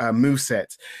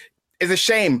moveset. It's a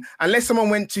shame. Unless someone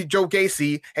went to Joe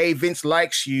Gacy, hey, Vince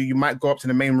likes you, you might go up to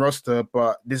the main roster,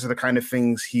 but these are the kind of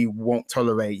things he won't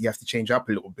tolerate. You have to change up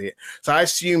a little bit. So I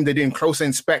assume they're doing closer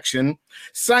inspection.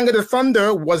 Sanga the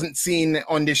Thunder wasn't seen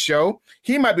on this show.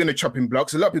 He might be on the chopping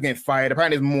blocks. A lot of people getting fired.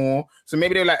 Apparently there's more. So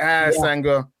maybe they're like,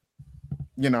 Sanga.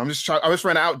 I'm just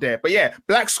trying out there. But yeah,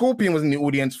 Black Scorpion was in the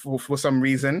audience for some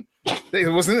reason.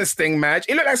 It wasn't a Sting match.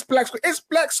 It looked like it's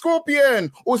Black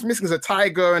Scorpion. All it's missing is a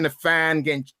tiger and a fan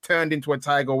getting turned into a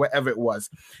tiger, whatever it was.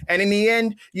 And in the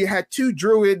end, you had two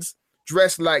Druids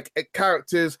dressed like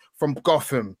characters from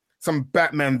Gotham, some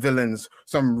Batman villains,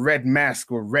 some Red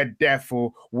Mask or Red Death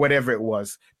or whatever it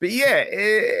was. But yeah,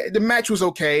 the match was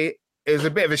okay. It was a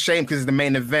bit of a shame because it's the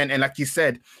main event. And like you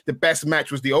said, the best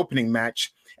match was the opening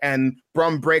match. And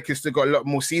Bron Breakker still got a lot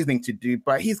more seasoning to do,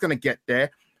 but he's going to get there.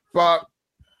 But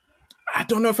I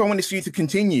don't know if I want this feud to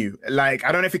continue. Like,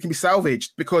 I don't know if it can be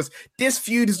salvaged, because this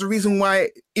feud is the reason why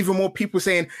even more people are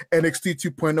saying NXT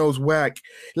 2.0 is whack.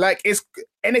 Like, NXT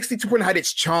 2.0 had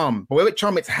its charm, but whatever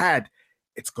charm it's had,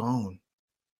 it's gone.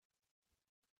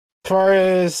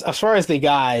 As far as the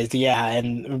guys,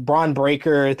 and Bron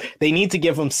Breakker, they need to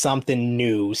give him something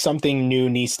new. Something new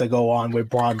needs to go on with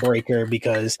Bron Breakker,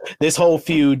 because this whole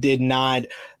feud did not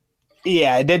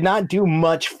do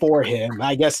much for him.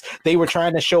 I guess they were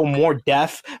trying to show more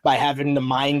depth by having the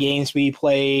mind games be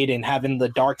played and having the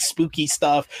dark, spooky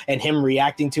stuff and him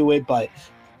reacting to it, but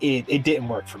it didn't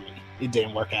work for me. It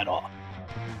didn't work at all.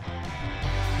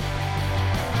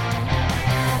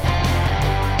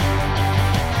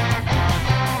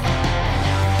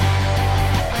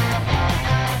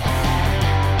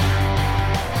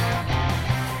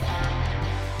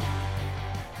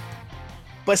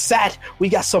 But Sat, we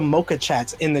got some Mocha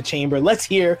Chats in the chamber. Let's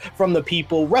hear from the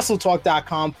people.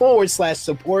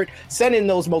 WrestleTalk.com/support. Send in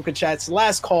those Mocha Chats.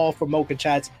 Last call for Mocha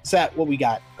Chats. Sat, what we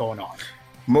got going on?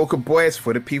 Mocha Boys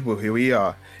for the people. Here we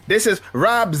are. This is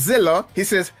Rob Zilla. He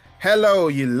says, hello,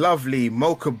 you lovely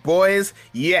Mocha Boys.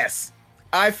 Yes,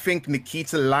 I think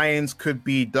Nikita Lyons could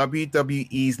be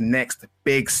WWE's next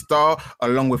big star,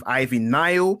 along with Ivy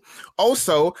Nile.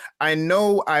 Also, I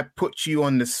know I put you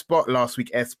on the spot last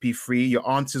week, SP3. Your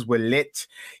answers were lit.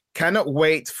 Cannot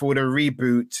wait for the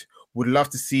reboot. Would love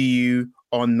to see you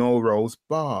on No Rolls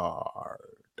Bar.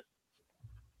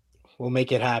 We'll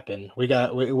make it happen.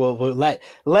 We'll let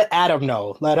Adam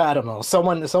know. Let Adam know.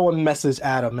 Someone message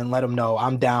Adam and let him know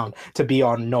I'm down to be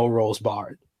on No Rolls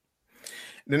Bar.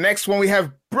 The next one we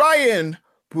have Brian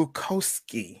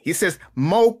Bukowski. He says,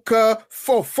 Mocha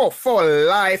for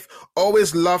life.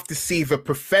 Always love to see the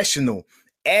professional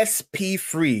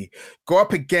SP3 go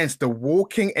up against the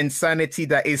walking insanity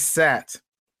that is Sat.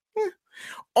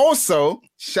 Also,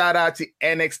 shout out to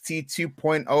NXT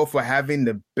 2.0 for having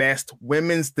the best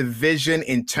women's division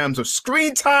in terms of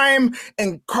screen time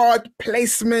and card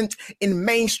placement in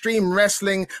mainstream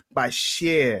wrestling by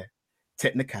sheer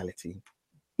technicality.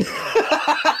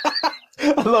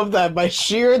 I love that. By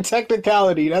sheer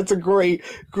technicality. That's a great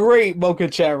Mocha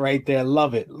Chat right there.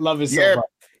 Love it. Love it so much.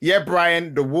 Yeah,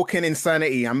 Brian, the walking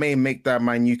insanity. I may make that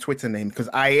my new Twitter name because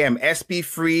I am.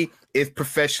 SP3 is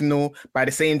professional. By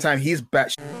the same time, he's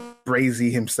batshit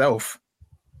crazy himself.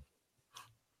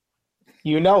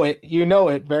 You know it.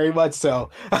 Very much so.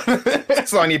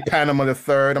 Sonny Panama the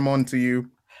third. I'm on to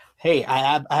you. Hey,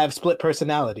 I have split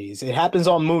personalities. It happens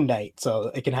on Moon Knight,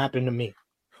 so it can happen to me.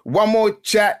 One more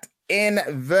chat in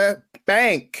the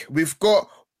bank. We've got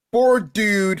Bored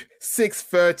Dude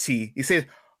 630. He says,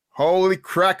 holy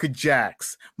cracker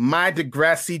jacks, my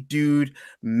Degrassi dude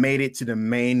made it to the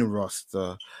main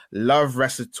roster. Love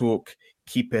Wrestle Talk.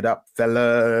 Keep it up,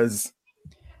 fellas.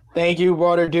 Thank you,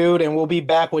 Water Dude, and we'll be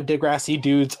back with Degrassi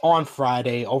Dudes on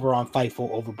Friday over on Fightful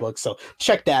Overbooked. So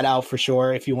check that out for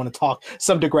sure. If you want to talk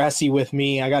some Degrassi with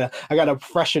me, I gotta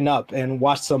freshen up and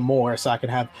watch some more so I can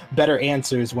have better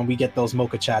answers when we get those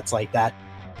Mocha Chats like that.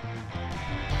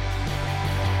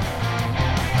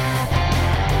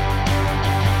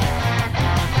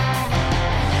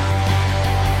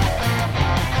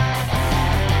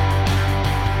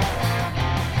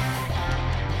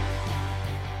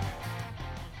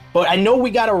 But I know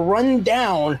we got to run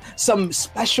down some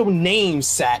special names,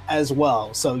 Sat, as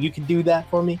well. So you can do that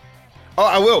for me? Oh,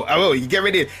 I will. You get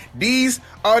ready. These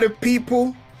are the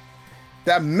people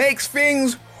that makes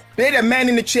things. They're the man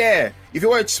in the chair. If you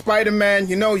watch Spider-Man,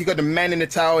 you know you got the man in the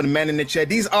tower and the man in the chair.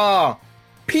 These are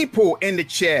people in the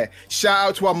chair. Shout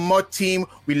out to our mod team.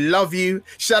 We love you.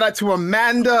 Shout out to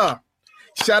Amanda.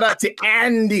 Shout out to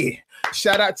Andy.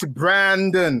 Shout out to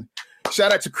Brandon.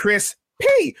 Shout out to Chris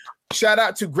P. Shout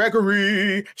out to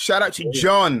Gregory. Shout out to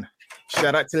John.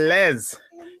 Shout out to Les.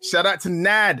 Shout out to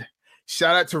Nad.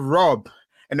 Shout out to Rob.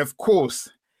 And of course,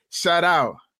 shout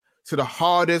out to the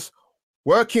hardest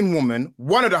working woman,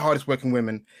 one of the hardest working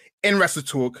women in Wrestle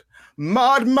Talk,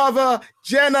 Mod Mother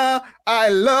Jenna. I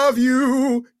love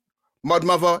you. Mod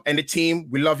Mother and the team,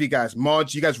 we love you guys.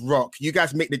 Mods, you guys rock. You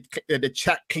guys make the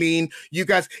chat clean. You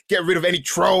guys get rid of any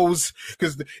trolls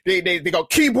because they got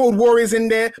keyboard warriors in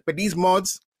there. But these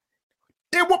mods,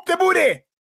 they whoop the booty.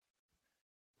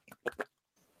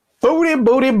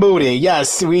 Booty.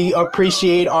 Yes, we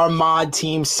appreciate our mod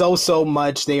team so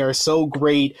much. They are so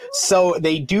great. So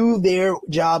they do their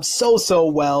job so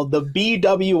well. The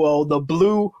BWO, the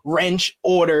Blue Wrench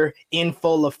Order in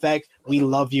full effect. We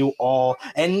love you all.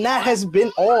 And that has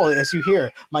been all, as you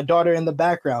hear. My daughter in the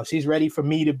background, she's ready for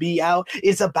me to be out.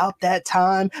 It's about that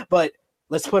time, but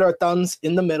let's put our thumbs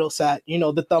in the middle, Sat. You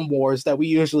know, the thumb wars that we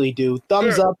usually do.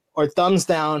 Thumbs up or thumbs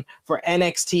down for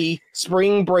NXT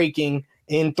Spring Breaking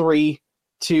in 3,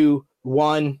 2,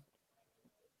 1.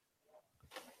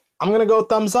 I'm going to go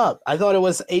thumbs up. I thought it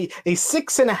was a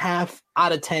 6.5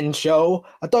 out of 10 show.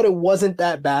 I thought it wasn't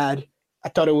that bad. I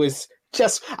thought it was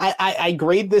just, I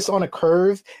grade this on a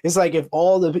curve. It's like if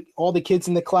all the kids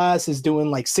in the class is doing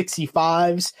like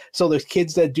 65s, so the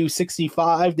kids that do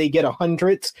 65, they get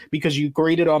 100s because you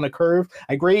grade it on a curve.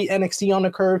 I grade NXT on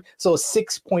a curve, so a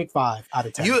 6.5 out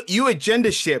of 10. You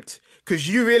agenda shipped because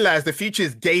you realize the future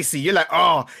is Gacy. You're like,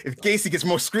 oh, if Gacy gets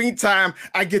more screen time,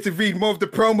 I get to read more of the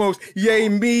promos. Yay,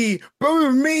 me. But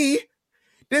with me,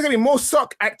 there's going to be more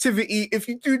sock activity if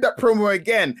you do that promo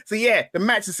again. So yeah, the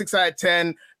match is 6 out of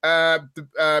 10.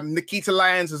 Nikita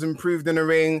Lyons has improved in the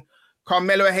ring.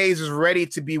 Carmelo Hayes is ready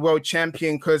to be world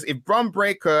champion because if Bron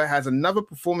Breakker has another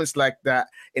performance like that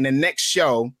in the next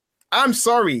show, I'm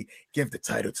sorry. Give the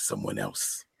title to someone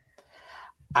else.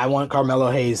 I want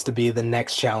Carmelo Hayes to be the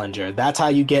next challenger. That's how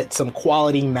you get some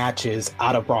quality matches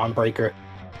out of Bron Breakker.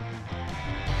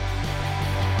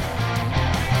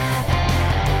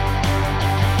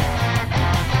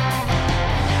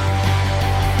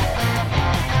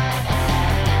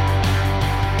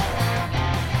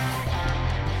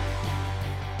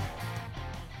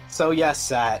 So yes,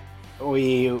 Sat,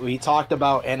 we talked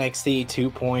about NXT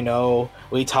 2.0.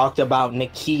 We talked about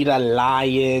Nikita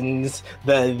Lyons,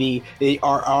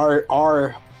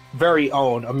 our very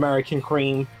own American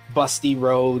Cream, Busty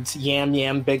Rhodes, Yam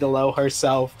Yam Bigelow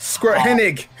herself, Squirt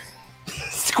Hennig.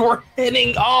 Squirt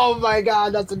Hennig. Oh my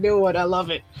God, that's a new one. I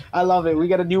love it. We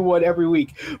got a new one every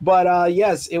week. But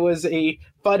yes, it was a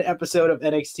fun episode of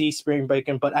NXT Spring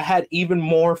Breaking. But I had even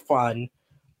more fun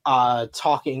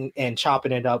talking and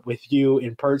chopping it up with you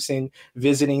in person,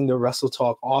 visiting the Wrestle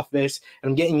Talk office. And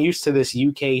I'm getting used to this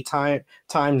UK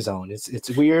time zone. It's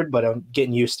weird, but I'm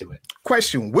getting used to it.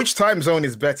 Question: which time zone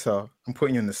is better? I'm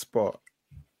putting you on the spot.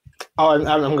 Oh,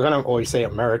 I'm gonna always say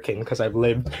American because I've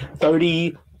lived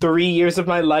 33 years of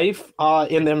my life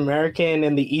in the American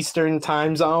and the Eastern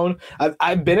time zone.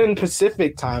 I've been in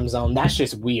Pacific time zone. That's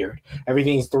just weird.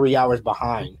 Everything's 3 hours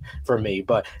behind for me.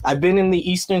 But I've been in the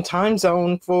Eastern time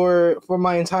zone for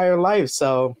my entire life.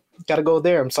 So gotta go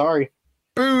there. I'm sorry.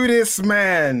 Boo this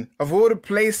man. Of all the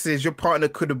places your partner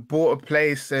could have bought a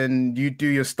place and you do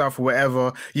your stuff,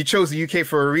 whatever, you chose the UK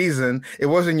for a reason. It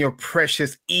wasn't your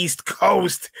precious East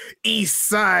Coast, East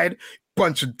Side.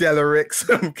 Bunch of Delaricks.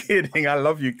 I'm kidding. I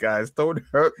love you guys. Don't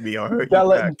hurt me or hurt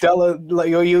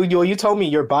you told me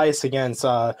you're biased against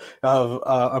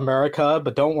America,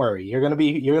 but don't worry. You're gonna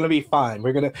be fine.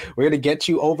 We're gonna get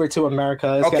you over to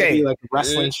America. It's gonna be like a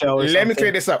wrestling show or something. Let me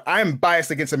clear this up. I'm biased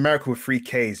against America with 3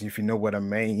 Ks, if you know what I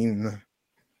mean.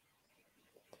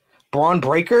 Bron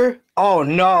Breakker? Oh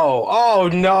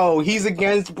no, he's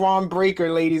against Bron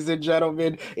Breakker, ladies and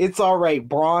gentlemen. It's all right.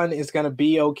 Bron is going to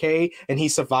be okay, and he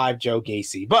survived Joe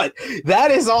Gacy. But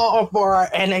that is all for our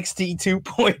NXT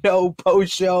 2.0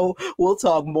 post-show. We'll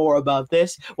talk more about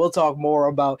this. We'll talk more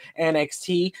about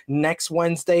NXT next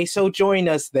Wednesday, so join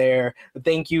us there.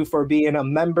 Thank you for being a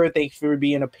member. Thank you for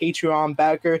being a Patreon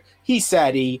backer. He's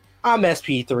Sadie. I'm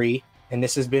SP3, and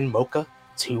this has been Mocha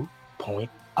 2.0.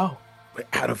 We're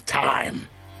out of time.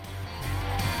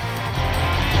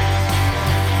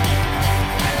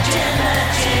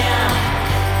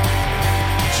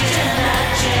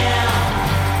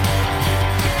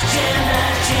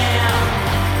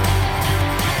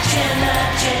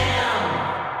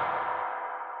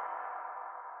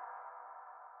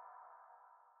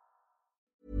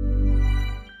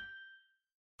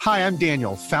 Hi, I'm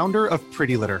Daniel, founder of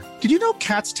Pretty Litter. Did you know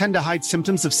cats tend to hide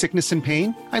symptoms of sickness and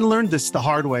pain? I learned this the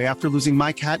hard way after losing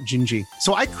my cat, Gingy.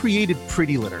 So I created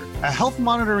Pretty Litter, a health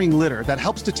monitoring litter that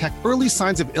helps detect early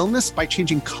signs of illness by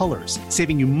changing colors,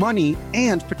 saving you money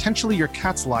and potentially your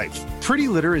cat's life. Pretty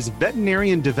Litter is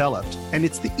veterinarian developed, and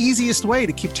it's the easiest way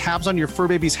to keep tabs on your fur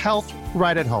baby's health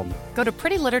right at home. Go to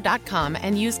prettylitter.com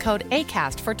and use code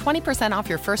ACAST for 20% off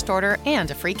your first order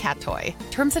and a free cat toy.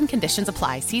 Terms and conditions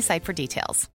apply. See site for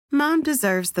details. Mom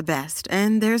deserves the best,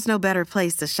 and there's no better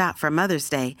place to shop for Mother's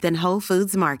Day than Whole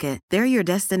Foods Market. They're your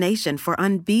destination for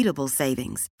unbeatable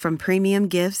savings, from premium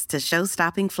gifts to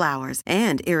show-stopping flowers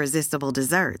and irresistible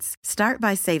desserts. Start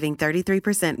by saving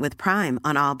 33% with Prime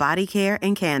on all body care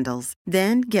and candles.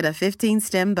 Then get a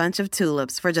 15-stem bunch of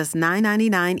tulips for just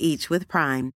 $9.99 each with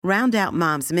Prime. Round out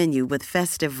Mom's menu with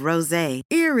festive rosé,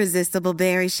 irresistible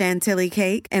berry chantilly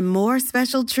cake, and more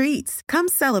special treats. Come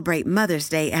celebrate Mother's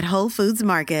Day at Whole Foods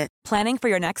Market. Planning for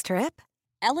your next trip?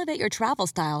 Elevate your travel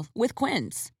style with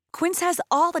Quince. Quince has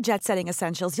all the jet-setting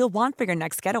essentials you'll want for your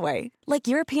next getaway, like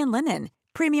European linen,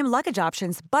 premium luggage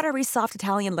options, buttery soft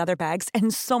Italian leather bags,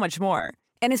 and so much more.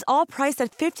 And is all priced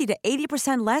at 50 to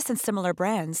 80% less than similar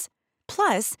brands.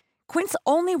 Plus, Quince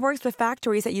only works with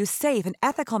factories that use safe and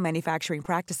ethical manufacturing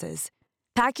practices.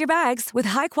 Pack your bags with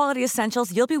high-quality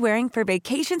essentials you'll be wearing for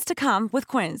vacations to come with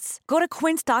Quince. Go to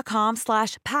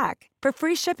quince.com/pack for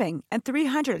free shipping and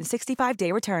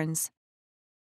 365-day returns.